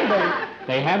have them.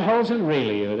 They have holes in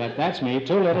really. That's me.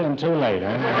 Too little and too late,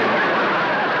 huh?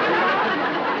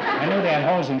 I knew they had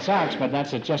holes in socks, but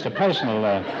that's just a personal...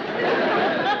 Now,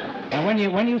 when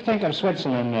you think of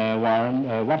Switzerland,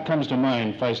 Warren, what comes to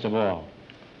mind first of all?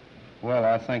 Well,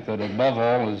 I think that above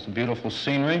all is the beautiful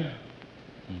scenery.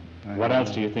 What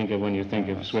else do you think of when you think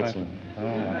of Switzerland?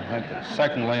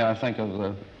 Secondly, I think of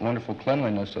the wonderful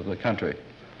cleanliness of the country.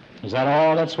 Is that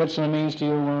all that Switzerland means to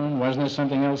you, Warren? Wasn't there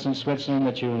something else in Switzerland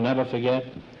that you'll never forget?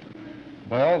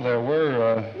 Well, there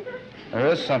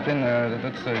is something.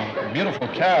 That's the beautiful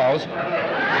cows.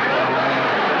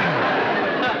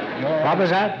 What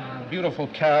was that? Beautiful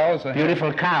cows.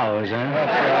 Beautiful cows, huh?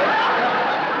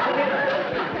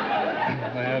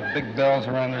 They have big bells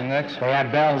around their necks. They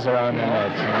have bells around their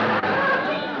necks.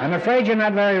 I'm afraid you're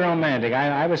not very romantic.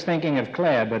 I was thinking of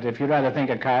Claire, but if you'd rather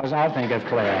think of cows, I'll think of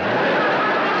Claire.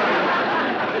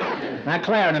 Now,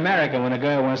 Claire, in America, when a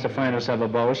girl wants to find herself a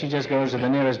beau, she just goes to the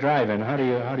nearest drive-in. How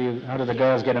do the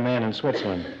girls get a man in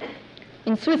Switzerland?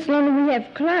 In Switzerland, we have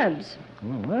clubs.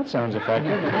 Well, that sounds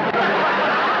effective.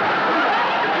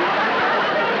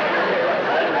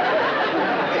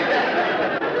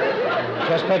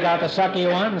 Just pick out the sucker you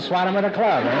want and swat him with a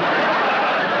club,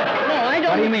 huh? No, I don't...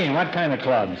 What do you mean? What kind of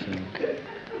clubs?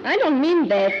 I don't mean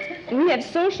that. We have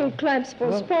social clubs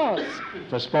for sports.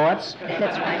 For sports?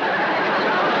 That's right.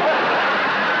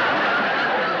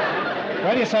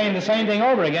 Well, you're saying the same thing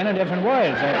over again in different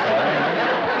words, that's all.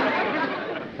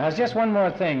 Now, there's just one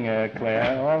more thing,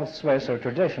 Claire. All Swiss are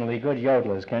traditionally good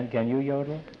yodelers. Can you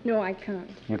yodel? No, I can't.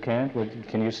 You can't?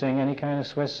 Can you sing any kind of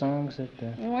Swiss songs?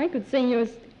 Oh, I could sing you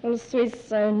a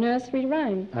Swiss nursery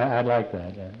rhyme. I'd like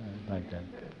that. I'd like that.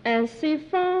 Ainsi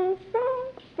font,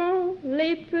 font, font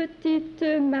les petites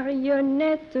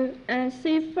marionnettes.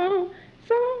 Ainsi font,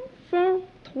 font, font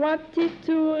trois petits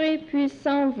tours et puis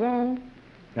s'en vont.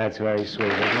 That's very sweet,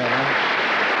 isn't it?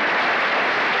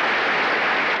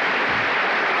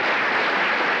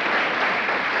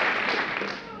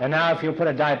 And now, if you'll put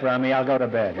a diaper on me, I'll go to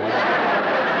bed.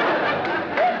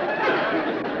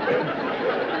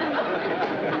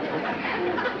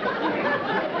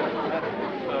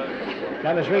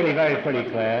 That was really very pretty,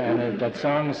 Claire, and that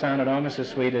song sounded almost as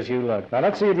sweet as you look. Now,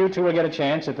 let's see if you two will get a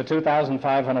chance at the $2,500.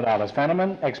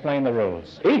 Fenneman, explain the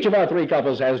rules. Each of our three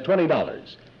couples has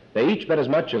 $20. They each bet as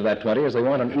much of that 20 as they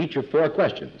want on each of 4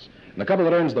 questions. And the couple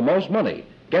that earns the most money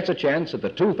gets a chance at the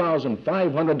 $2,500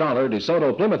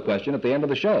 DeSoto Plymouth question at the end of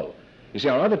the show. You see,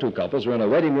 our other 2 couples are in a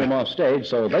waiting room off stage,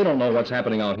 so they don't know what's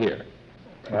happening out here.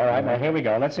 All right, now here we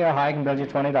go. Let's see how high I can build you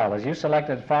 $20. You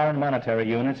selected foreign monetary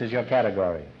units as your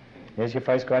category. Here's your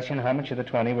first question. How much of the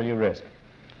 20 will you risk?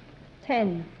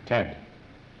 10. 10.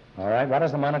 All right, what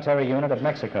is the monetary unit of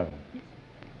Mexico?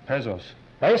 Pesos.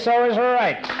 Peso is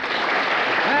right.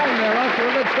 And they're off to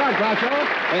a good start, Groucho.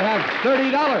 They have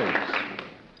 $30.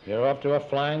 You're off to a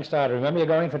flying start. Remember, you're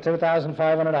going for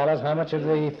 $2,500. How much of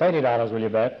the $30 will you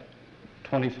bet?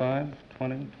 25,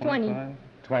 20, 25.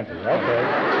 20, okay.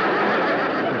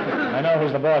 I know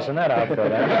who's the boss in that outfit,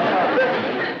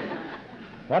 eh?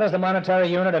 What is the monetary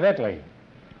unit of Italy?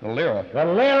 The lira. The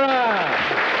lira!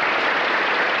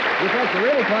 You folks are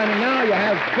really climbing now. You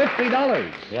have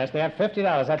 $50. Yes, they have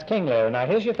 $50. That's king lira. Now,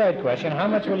 here's your third question. How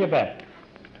much will you bet?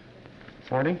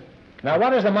 40. Now,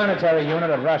 what is the monetary unit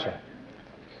of Russia?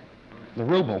 The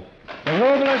ruble. The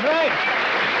ruble is right.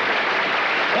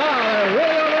 Wow, they're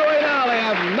really on their way now. They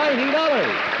have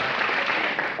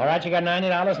 $90. All right, you got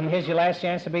 $90, and here's your last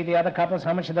chance to beat the other couples.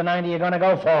 How much of the 90 are you going to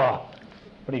go for?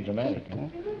 Pretty dramatic, huh?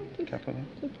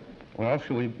 Well,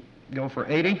 should we go for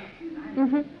 80?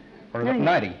 Mm-hmm. Or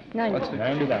 90? 90. Let's do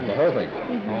 $90. The whole thing.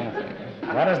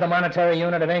 Mm-hmm. What is the monetary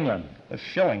unit of England? the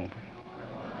shilling.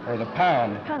 Or the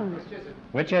pound. Pound.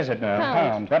 Which is it now?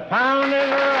 Pound. The pound is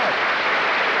right.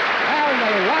 And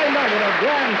they wind up with a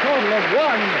grand total of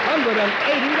 $180.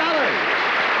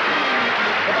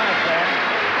 Goodbye, Fred.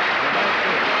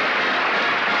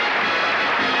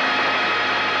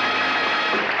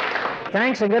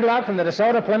 Thanks and good luck from the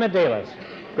DeSoto Plymouth dealers.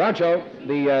 Groucho,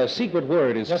 the secret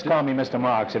word is... Just call me Mr.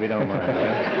 Marks if you don't mind.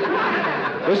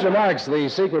 Mr. Marks, the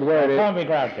secret word is... Call me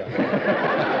Groucho.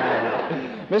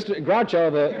 Mr.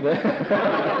 Groucho,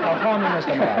 Oh, call me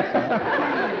Mr. Marks.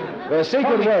 Huh? The secret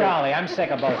Call me word... Charlie. I'm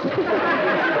sick of both of them.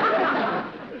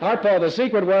 Harpo, the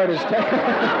secret word is... Now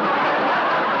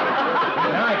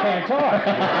I can't talk.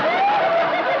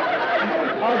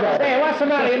 Hey, what's the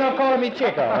matter? You're not calling me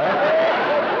Chico, huh?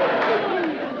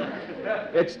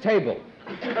 It's table.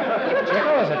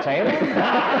 Chico is a table?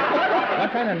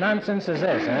 What kind of nonsense is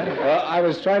this, huh? Well, I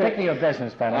was trying to... Stick to your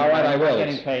business, fellow. All right, I will. I'm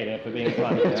getting paid after being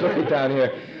funny. It's right down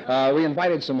here. We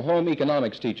invited some home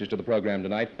economics teachers to the program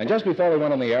tonight, and just before we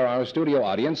went on the air, our studio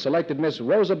audience selected Miss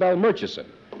Rosabelle Murchison.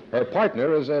 Her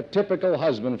partner is a typical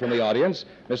husband from the audience,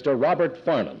 Mr. Robert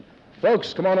Farnham.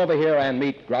 Folks, come on over here and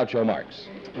meet Groucho Marx.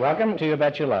 Welcome to You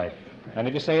Bet Your Life. And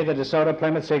if you say the DeSoto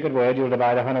Plymouth secret word, you'll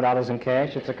divide $100 in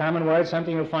cash. It's a common word,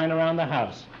 something you'll find around the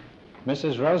house.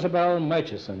 Mrs. Rosabelle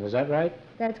Murchison, is that right?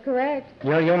 That's correct.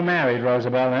 You're married,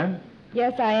 Rosabelle, then?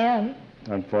 Yes, I am.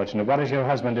 Unfortunate. What does your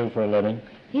husband do for a living?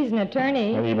 He's an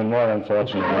attorney. Well, even more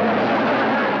unfortunate.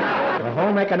 A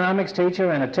home economics teacher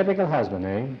and a typical husband,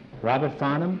 eh? Robert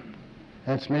Farnham?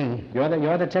 That's me.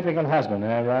 You're the typical husband,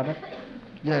 eh, Robert?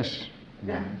 Yes.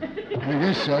 I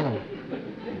guess so.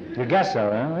 You guess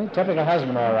so, huh? Typical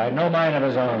husband, all right. No mind of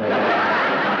his own.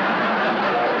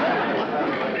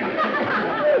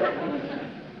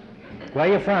 Where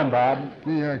you from, Bob?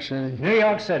 New York City. New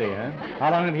York City, huh?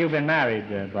 How long have you been married,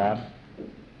 Bob?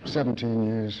 17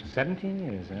 years. 17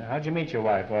 years, huh? How'd you meet your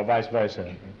wife, or vice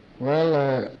versa?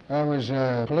 Well, I was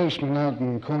a policeman out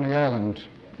in Coney Island.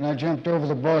 And I jumped over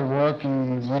the boardwalk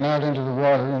and went out into the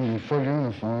water in full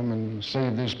uniform and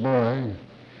saved this boy.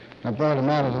 I brought him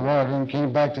out of the water and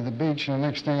came back to the beach, and the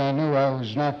next thing I knew, I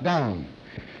was knocked down.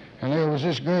 And there was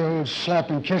this girl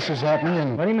slapping kisses at me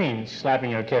and... What do you mean,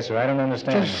 slapping your kisser? I don't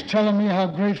understand. Just telling me how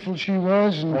grateful she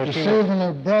was and for saving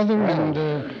her brother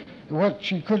and what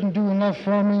she couldn't do enough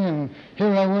for me. And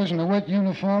here I was in a wet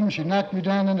uniform. She knocked me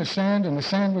down in the sand, and the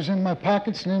sand was in my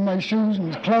pockets and in my shoes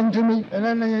and clung to me. And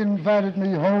then they invited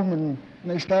me home, and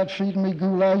they started feeding me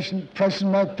goulash and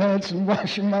pressing my pants and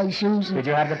washing my shoes. Did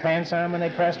you have the pants on when they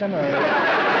pressed them? Or...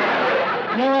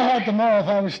 No, I had them off.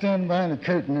 I was standing behind the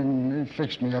curtain, and it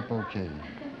fixed me up okay.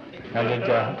 Now,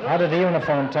 how did the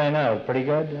uniform turn out? Pretty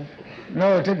good?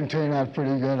 No, it didn't turn out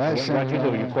pretty good. What'd you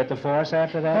do? You quit the force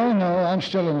after that? Oh, no, I'm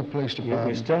still in the police department.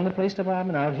 You're still in the police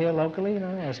department out here locally?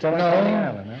 Or still on Coney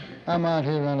Island, huh? I'm out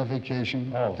here on a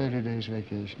vacation, 30 days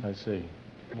vacation. I see.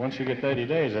 Once you get 30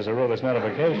 days, as a rule, it's not a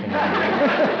vacation.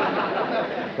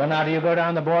 Well, now, do you go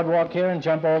down the boardwalk here and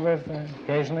jump over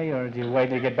occasionally, or do you wait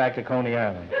till you get back to Coney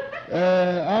Island?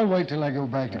 I'll wait till I go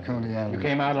back to Coney Island. You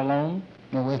came out alone?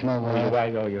 No, with my wife. Your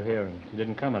wife, you're here. You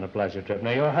didn't come on a pleasure trip.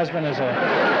 Now, your husband is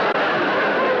a...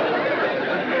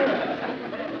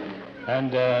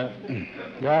 And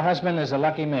your husband is a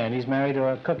lucky man. He's married to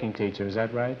a cooking teacher, is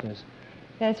that right?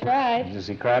 That's right. Does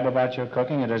he crab about your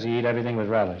cooking, or does he eat everything with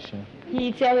relish? He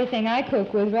eats everything I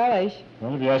cook with relish.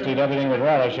 Well, if he has to eat everything with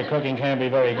relish, your cooking can't be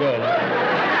very good.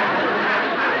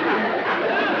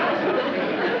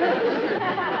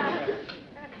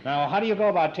 Now, how do you go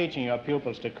about teaching your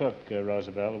pupils to cook,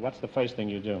 Rosabelle? What's the first thing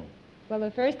you do? Well,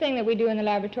 the first thing that we do in the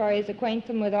laboratory is acquaint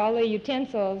them with all the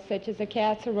utensils, such as a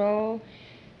casserole,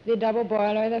 the double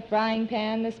boiler, the frying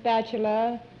pan, the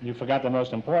spatula. You forgot the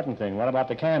most important thing. What about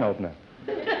the can opener?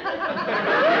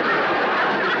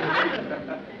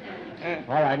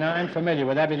 All right, now I'm familiar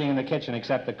with everything in the kitchen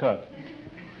except the cook.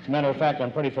 As a matter of fact,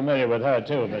 I'm pretty familiar with her,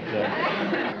 too, but...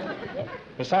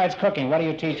 Besides cooking, what do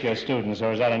you teach your students,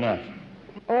 or is that enough?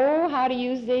 Oh, how to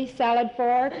use the salad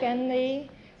fork and the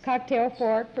cocktail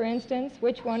fork, for instance,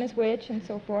 which one is which, and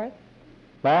so forth.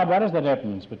 Bob, what is the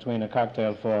difference between a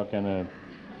cocktail fork and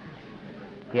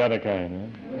the other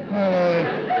kind,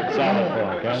 huh? Salad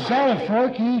fork, huh? Salad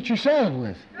fork you eat your salad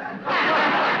with.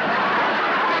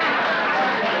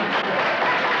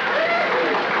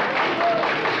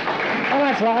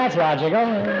 Oh, that's logical.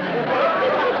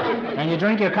 And you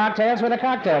drink your cocktails with a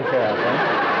cocktail fork,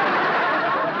 huh?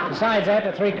 Besides,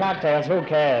 after 3 cocktails, who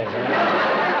cares?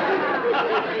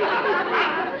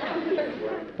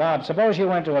 Bob, suppose you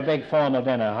went to a big formal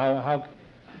dinner.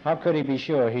 How could he be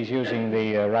sure he's using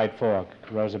the right fork,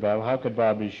 Rosabelle? How could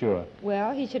Bob be sure?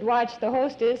 Well, he should watch the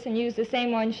hostess and use the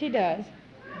same one she does.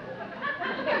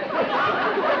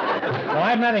 Well,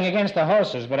 I have nothing against the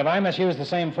hostess, but if I must use the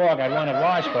same fork, I'd want it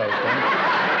washed first.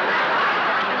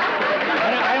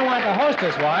 I don't want the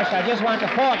hostess washed. I just want the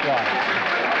fork washed.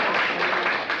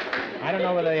 I don't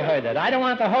know whether they heard that. I don't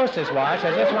want the hostess washed.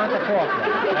 I just want the fork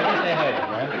washed. I guess they heard it,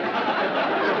 right?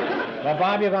 Well,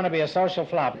 Bob, you're going to be a social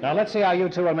flop. Now, let's see how you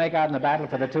two will make out in the battle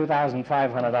for the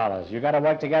 $2,500. You got to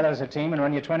work together as a team and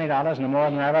run you $20 no more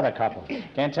than our other couple.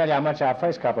 Can't tell you how much our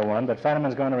first couple won, but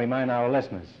Fetterman's going to remind our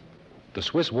listeners. The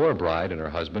Swiss war bride and her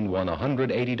husband won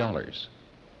 $180.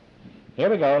 Here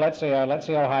we go. Let's see how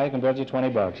high you can build you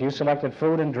 $20. You selected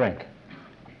food and drink.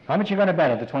 How much you going to bet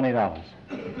at the $20?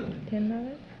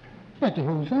 $10? Bet the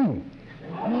whole thing.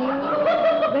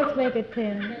 Let's make it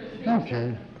 10.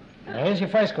 Okay. Now, here's your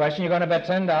first question. You're going to bet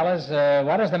 $10.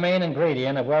 What is the main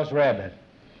ingredient of Welsh rarebit?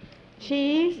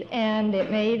 Cheese, and it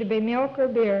may either be milk or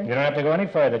beer. You don't have to go any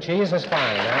further. Cheese is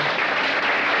fine, huh?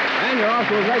 And you're off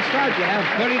to a great start. You have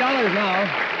 $30 now.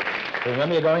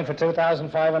 Remember, you're going for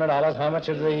 $2,500. How much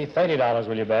of the $30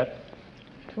 will you bet?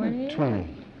 20.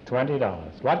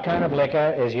 $20. What kind of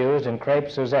liquor is used in crepe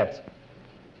Suzettes?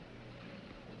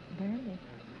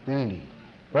 Brandy.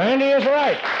 Brandy is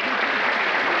right.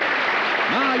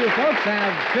 Now you folks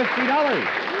have $50.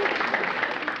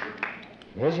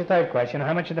 Here's your third question.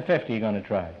 How much of the 50 are you going to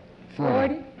try?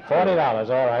 40. $40,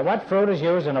 all right. What fruit is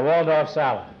used in a Waldorf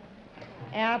salad?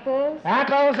 Apples.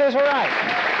 Apples is right.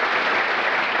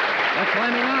 They're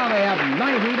climbing now. They have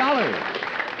 $90.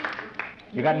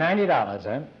 You got $90,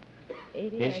 huh?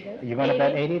 80, I guess. You're going to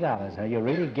bet $80, huh? You're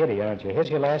really giddy, aren't you? Here's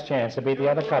your last chance to beat the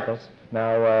other couples.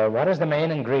 Now, what is the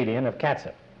main ingredient of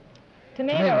catsup?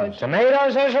 Tomatoes.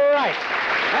 Tomatoes is right.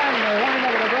 And they wind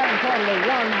up with a grand total of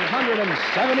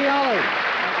 $170.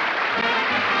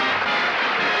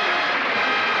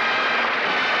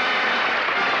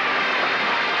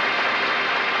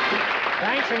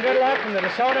 Thanks and good luck from the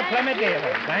DeSoto Plymouth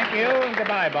dealers. Thank you and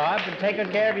goodbye, Bob, and take good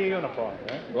care of your uniform.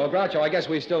 Huh? Well, Groucho, I guess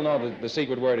we still know the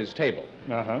secret word is table.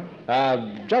 Uh-huh.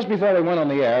 Just before we went on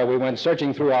the air, we went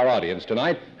searching through our audience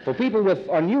tonight for people with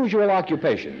unusual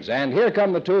occupations. And here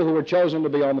come the two who were chosen to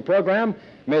be on the program,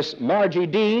 Miss Margie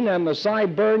Dean and the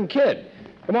Sideburn Kid.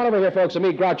 Come on over here, folks, and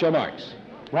meet Groucho Marx.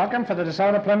 Welcome for the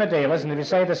DeSoto Plymouth dealers, and if you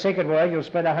say the secret word, you'll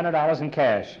spend $100 in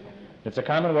cash. It's a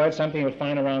common word, something you'll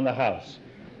find around the house.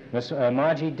 Miss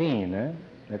Margie Dean, eh?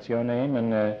 That's your name,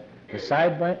 and the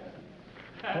Sideburn...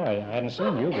 Boy, I hadn't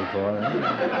seen you before.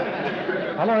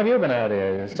 Huh? How long have you been out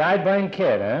here? Sideburn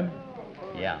Kid, huh?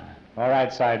 Yeah. All right,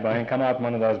 Sideburn, come out from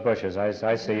one of those bushes.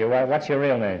 I see you. What's your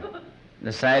real name? The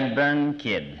Sideburn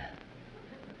Kid.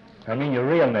 I mean your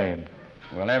real name.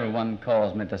 Well, everyone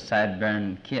calls me the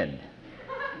Sideburn Kid.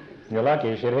 You're lucky.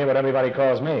 You should hear what everybody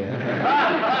calls me.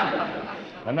 Huh?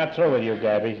 I'm not through with you,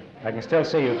 Gabby. I can still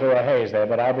see you through a haze there,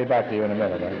 but I'll be back to you in a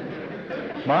minute. Huh?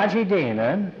 Margie Dean,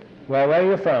 huh? Well, where are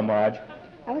you from, Marge?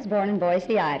 I was born in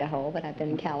Boise, Idaho, but I've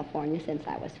been in California since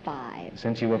I was 5.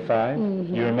 Since you were 5?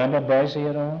 Mm-hmm. You remember Boise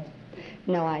at all?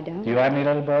 No, I don't. Do you have any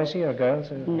little Boise or girls?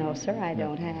 No, sir, I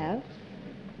don't have.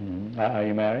 Mm-hmm. Are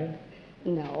you married?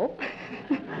 No.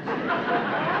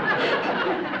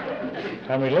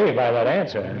 I'm relieved by that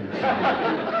answer.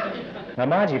 Now,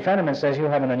 Margie, Fenneman says you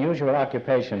have an unusual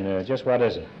occupation. Just what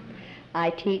is it?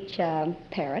 I teach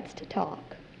parrots to talk.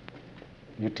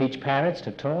 You teach parrots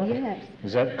to talk? Yes.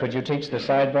 Could you teach the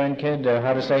Sideburn Kid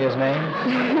how to say his name?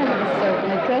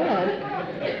 Certainly could.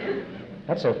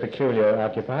 That's a peculiar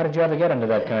occupation. How did you ever get into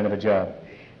that kind of a job?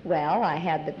 Well, I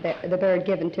had the bird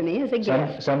given to me as a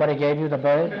gift. Somebody gave you the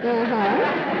bird?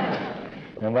 Uh-huh.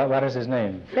 And what is his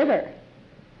name? Fibber.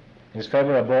 Is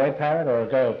Fibber a boy parrot or a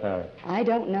girl parrot? I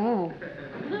don't know.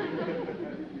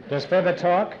 Does Fibber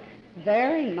talk?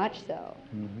 Very much so.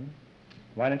 Mm-hmm.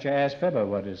 Why don't you ask Fibber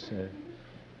what is...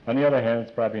 On the other hand,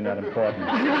 it's probably not important.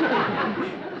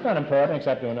 It's not important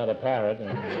except to another parrot.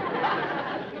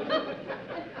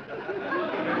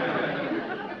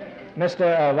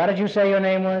 Mr. What did you say your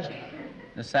name was?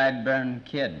 The Sideburn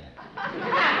Kid.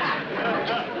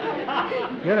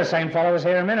 You're the same fellow who was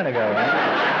here a minute ago, right?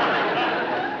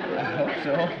 I hope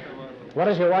so. What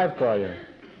does your wife call you?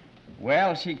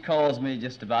 Well, she calls me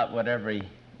just about what every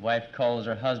wife calls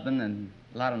her husband, and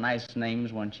a lot of nice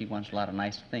names when she wants a lot of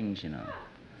nice things, you know.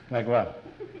 Like what?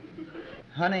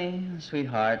 Honey,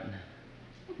 sweetheart,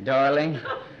 darling,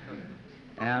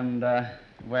 and,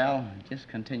 well, it just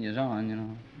continues on, you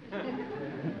know.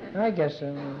 I guess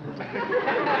so.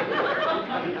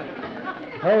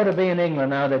 How would it be in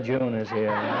England now that June is here?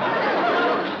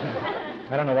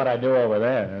 I don't know what I do over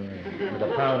there. With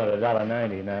a pound at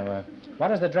 $1.90 now. What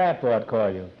does the draft board call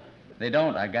you? They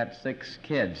don't. I got 6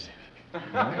 kids.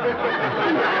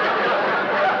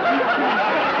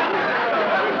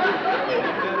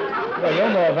 Well, you're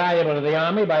more valuable to the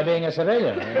Army by being a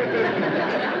civilian.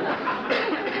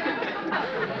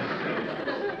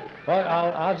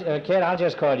 Well, Kid, I'll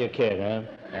just call you Kid, huh?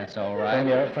 That's all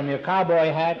right. From your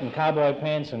cowboy hat and cowboy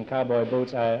pants and cowboy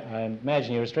boots, I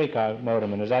imagine you're a streetcar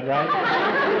motorman. Is that right?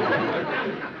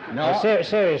 No.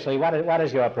 Seriously, what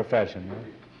is your profession? Huh?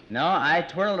 No, I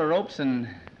twirl the ropes and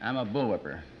I'm a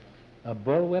bullwhipper. A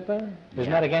bullwhipper?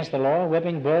 Isn't that against the law,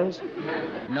 whipping bulls?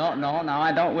 No,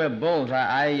 I don't whip bulls.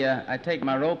 I take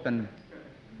my rope and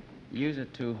use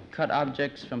it to cut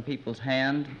objects from people's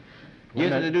hand,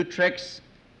 use it to do tricks,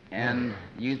 and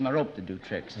use my rope to do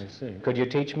tricks. I see. Could you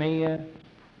teach me?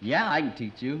 Yeah, I can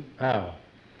teach you. How?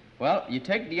 Well, you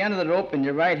take the end of the rope in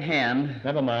your right hand.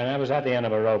 Never mind. I was at the end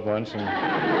of a rope once, and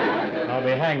I'll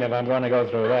be hanged if I'm going to go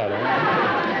through that.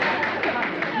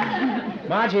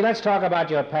 Margie, let's talk about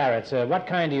your parrots. What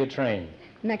kind do you train?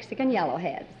 Mexican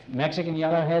yellowheads. Mexican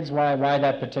yellowheads? Why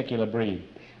that particular breed?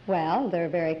 Well, they're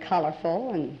very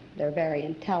colorful, and they're very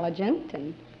intelligent,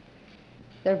 and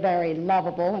they're very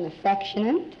lovable and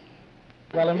affectionate.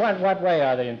 Well, in what way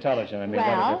are they intelligent? I mean,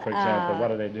 for example, what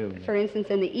do they do? For instance,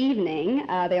 in the evening,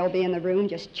 they'll be in the room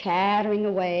just chattering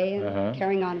away and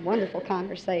carrying on wonderful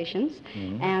conversations.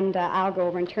 Mm-hmm. And I'll go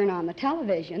over and turn on the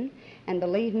television, and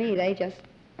believe me, they just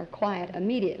are quiet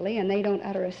immediately, and they don't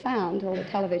utter a sound until the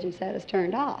television set is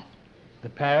turned off. The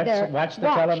parrots watch the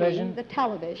television? The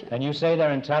television. And you say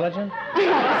they're intelligent?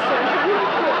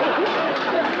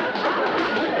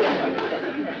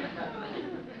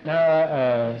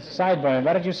 Now, Sideburn,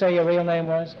 what did you say your real name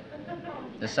was?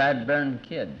 The Sideburn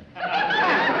Kid.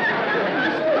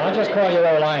 I'll just call you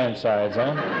Old Ironsides,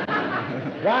 huh?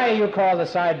 Why are you called the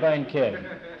Sideburn Kid?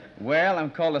 Well,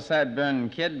 I'm called the Sideburn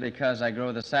Kid because I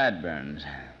grow the sideburns.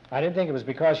 I didn't think it was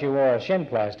because you wore shin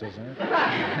plasters,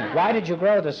 huh? Why did you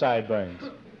grow the sideburns?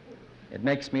 It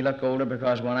makes me look older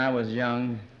because when I was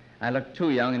young, I looked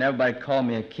too young and everybody called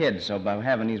me a kid. So by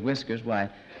having these whiskers, why,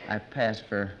 I passed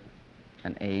for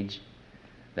an age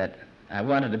that I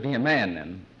wanted to be a man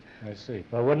then. I see.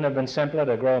 Well, wouldn't it have been simpler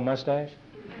to grow a mustache?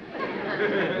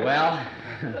 Well,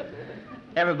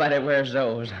 everybody wears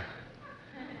those.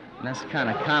 And that's kind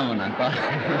of common, I thought.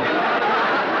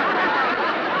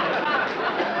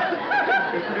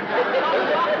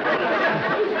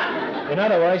 In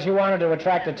other words, you wanted to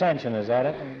attract attention, is that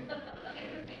it?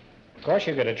 Of course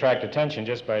you could attract attention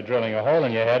just by drilling a hole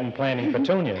in your head and planting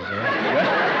petunias. I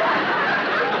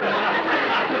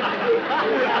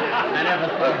never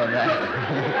thought of that.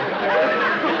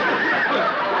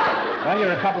 Well,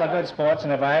 you're a couple of good sports,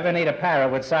 and if I ever need a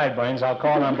parrot with sideburns, I'll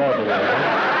call on both of you.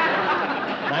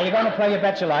 Now, you're going to play You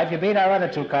Bet Your Life. You beat our other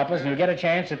two couples, and you get a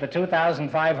chance at the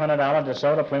 $2,500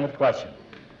 DeSoto Plymouth question.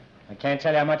 I can't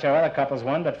tell you how much our other couples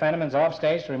won, but Fenneman's off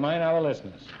stage to remind our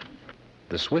listeners.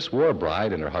 The Swiss war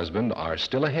bride and her husband are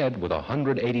still ahead with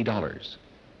 $180.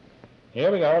 Here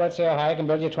we go. Let's see how high I can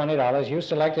build you $20. You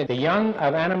selected the young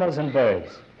of animals and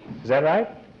birds. Is that right?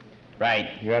 Right.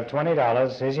 You have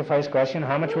 $20. Here's your first question.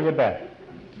 How much will you bet?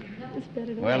 Let's bet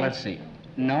it all. Well, let's see.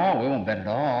 No, we won't bet at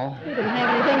all. We didn't have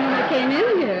anything when we came in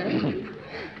here.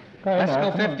 Let's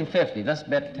go 50-50. Let's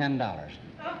bet $10.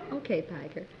 Okay,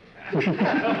 Piker.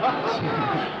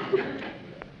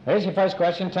 Here's your first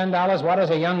question, $10. What is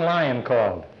a young lion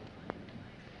called?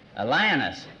 A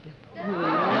lioness.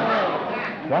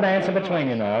 One answer between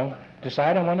you now.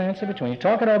 Decide on one answer between you.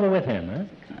 Talk it over with him,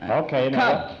 huh? Okay,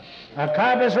 now. Cub. A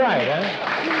cub is right, huh?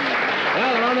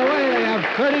 Well, they're on their way. They have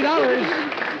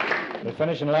 $30. They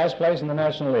finish in last place in the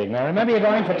National League. Now, remember, you're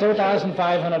going for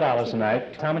 $2,500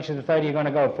 tonight. How much of the 30 are you going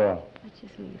to go for? Let's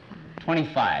just leave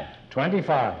 25.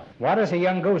 25. What is a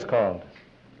young goose called?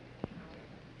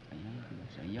 A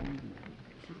young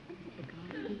goose.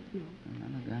 Not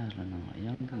a gosling, no. A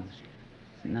young goose.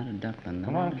 Not a duckling, no.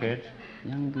 Come on, kids.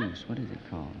 Young goose. What is it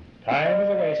called? Time is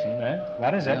a racing, eh?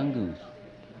 What is it? Young goose.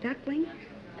 Duckling?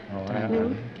 Oh,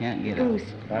 Can't get goose.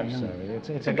 it. I'm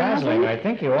sorry. It's a gosling. I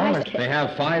think you own it. They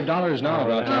have $5 now,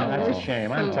 That's a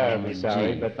shame. I'm terribly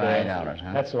sorry, but $5,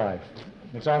 huh? that's life.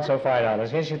 It's also $5.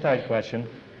 Here's your third question.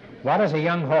 What is a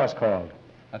young horse called?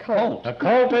 A colt. A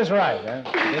colt is right. Huh?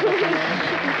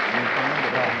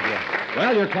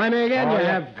 Well, you're climbing again. You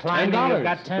have climbing. $10. You've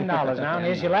got $10 now. And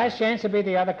here's your last chance to beat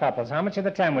the other couples. How much of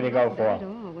the 10 will you go for?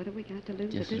 What have we got to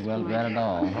lose Just at as this well point? bet it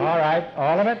all. All right,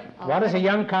 all of it. What is a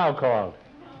young cow called?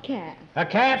 Calf. A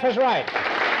calf is right.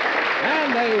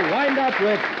 And they wind up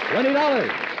with $20.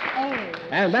 Oh.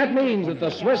 And that means that the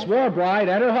Swiss war bride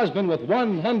and her husband with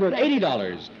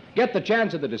 $180 get the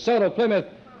chance at the DeSoto Plymouth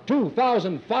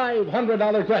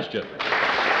 $2,500 question.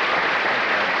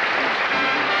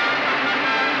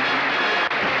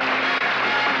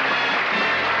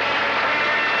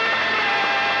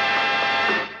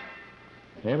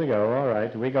 Here we go. All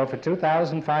right. We go for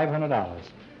 $2,500.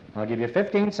 I'll give you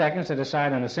 15 seconds to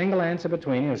decide on a single answer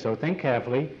between you, so think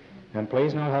carefully, and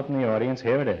please no help from the audience.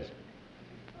 Here it is.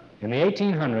 In the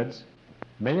 1800s,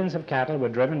 millions of cattle were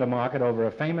driven to market over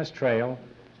a famous trail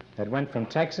that went from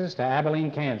Texas to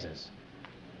Abilene, Kansas.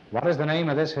 What is the name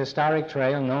of this historic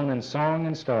trail known in song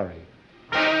and story?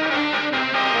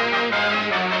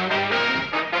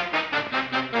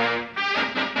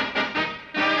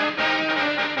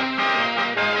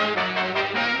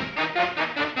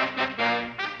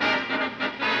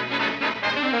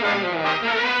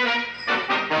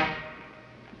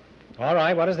 All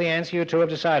right, what is the answer you two have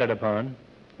decided upon?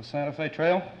 The Santa Fe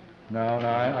Trail? No,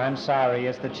 I'm sorry.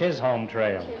 It's the Chisholm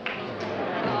Trail.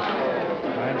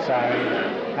 I'm sorry.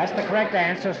 That's the correct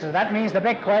answer, so that means the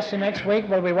big question next week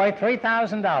will be worth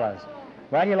 $3,000.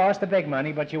 Well, you lost the big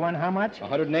money, but you won how much?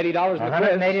 $180 in the quiz.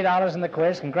 $180 in the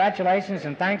quiz. Congratulations,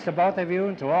 and thanks to both of you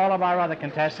and to all of our other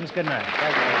contestants. Good night.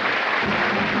 Thank you.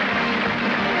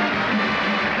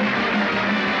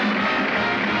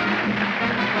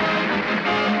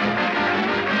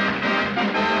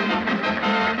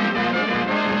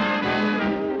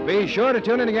 Be sure to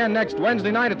tune in again next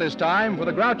Wednesday night at this time for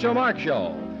the Groucho Marx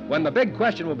Show, when the big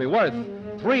question will be worth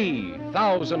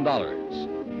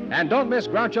 $3,000. And don't miss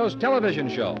Groucho's television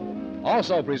show,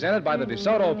 also presented by the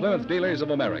DeSoto Plymouth Dealers of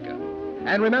America.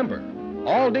 And remember,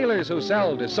 all dealers who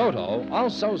sell DeSoto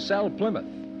also sell Plymouth.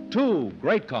 Two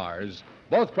great cars,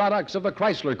 both products of the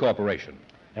Chrysler Corporation.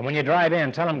 And when you drive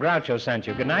in, tell them Groucho sent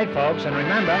you. Good night, folks, and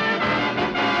remember,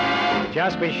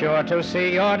 just be sure to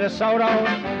see your DeSoto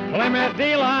Plymouth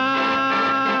dealer.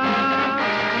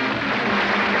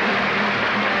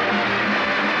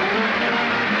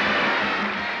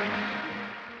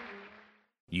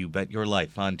 You Bet Your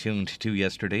Life on Tuned to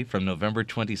Yesterday from November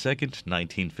 22nd,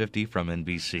 1950 from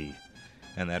NBC.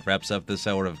 And that wraps up this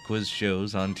hour of quiz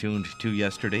shows on Tuned to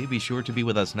Yesterday. Be sure to be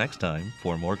with us next time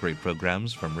for more great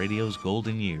programs from radio's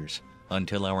golden years.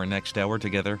 Until our next hour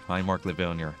together, I'm Mark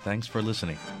Livonia. Thanks for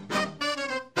listening.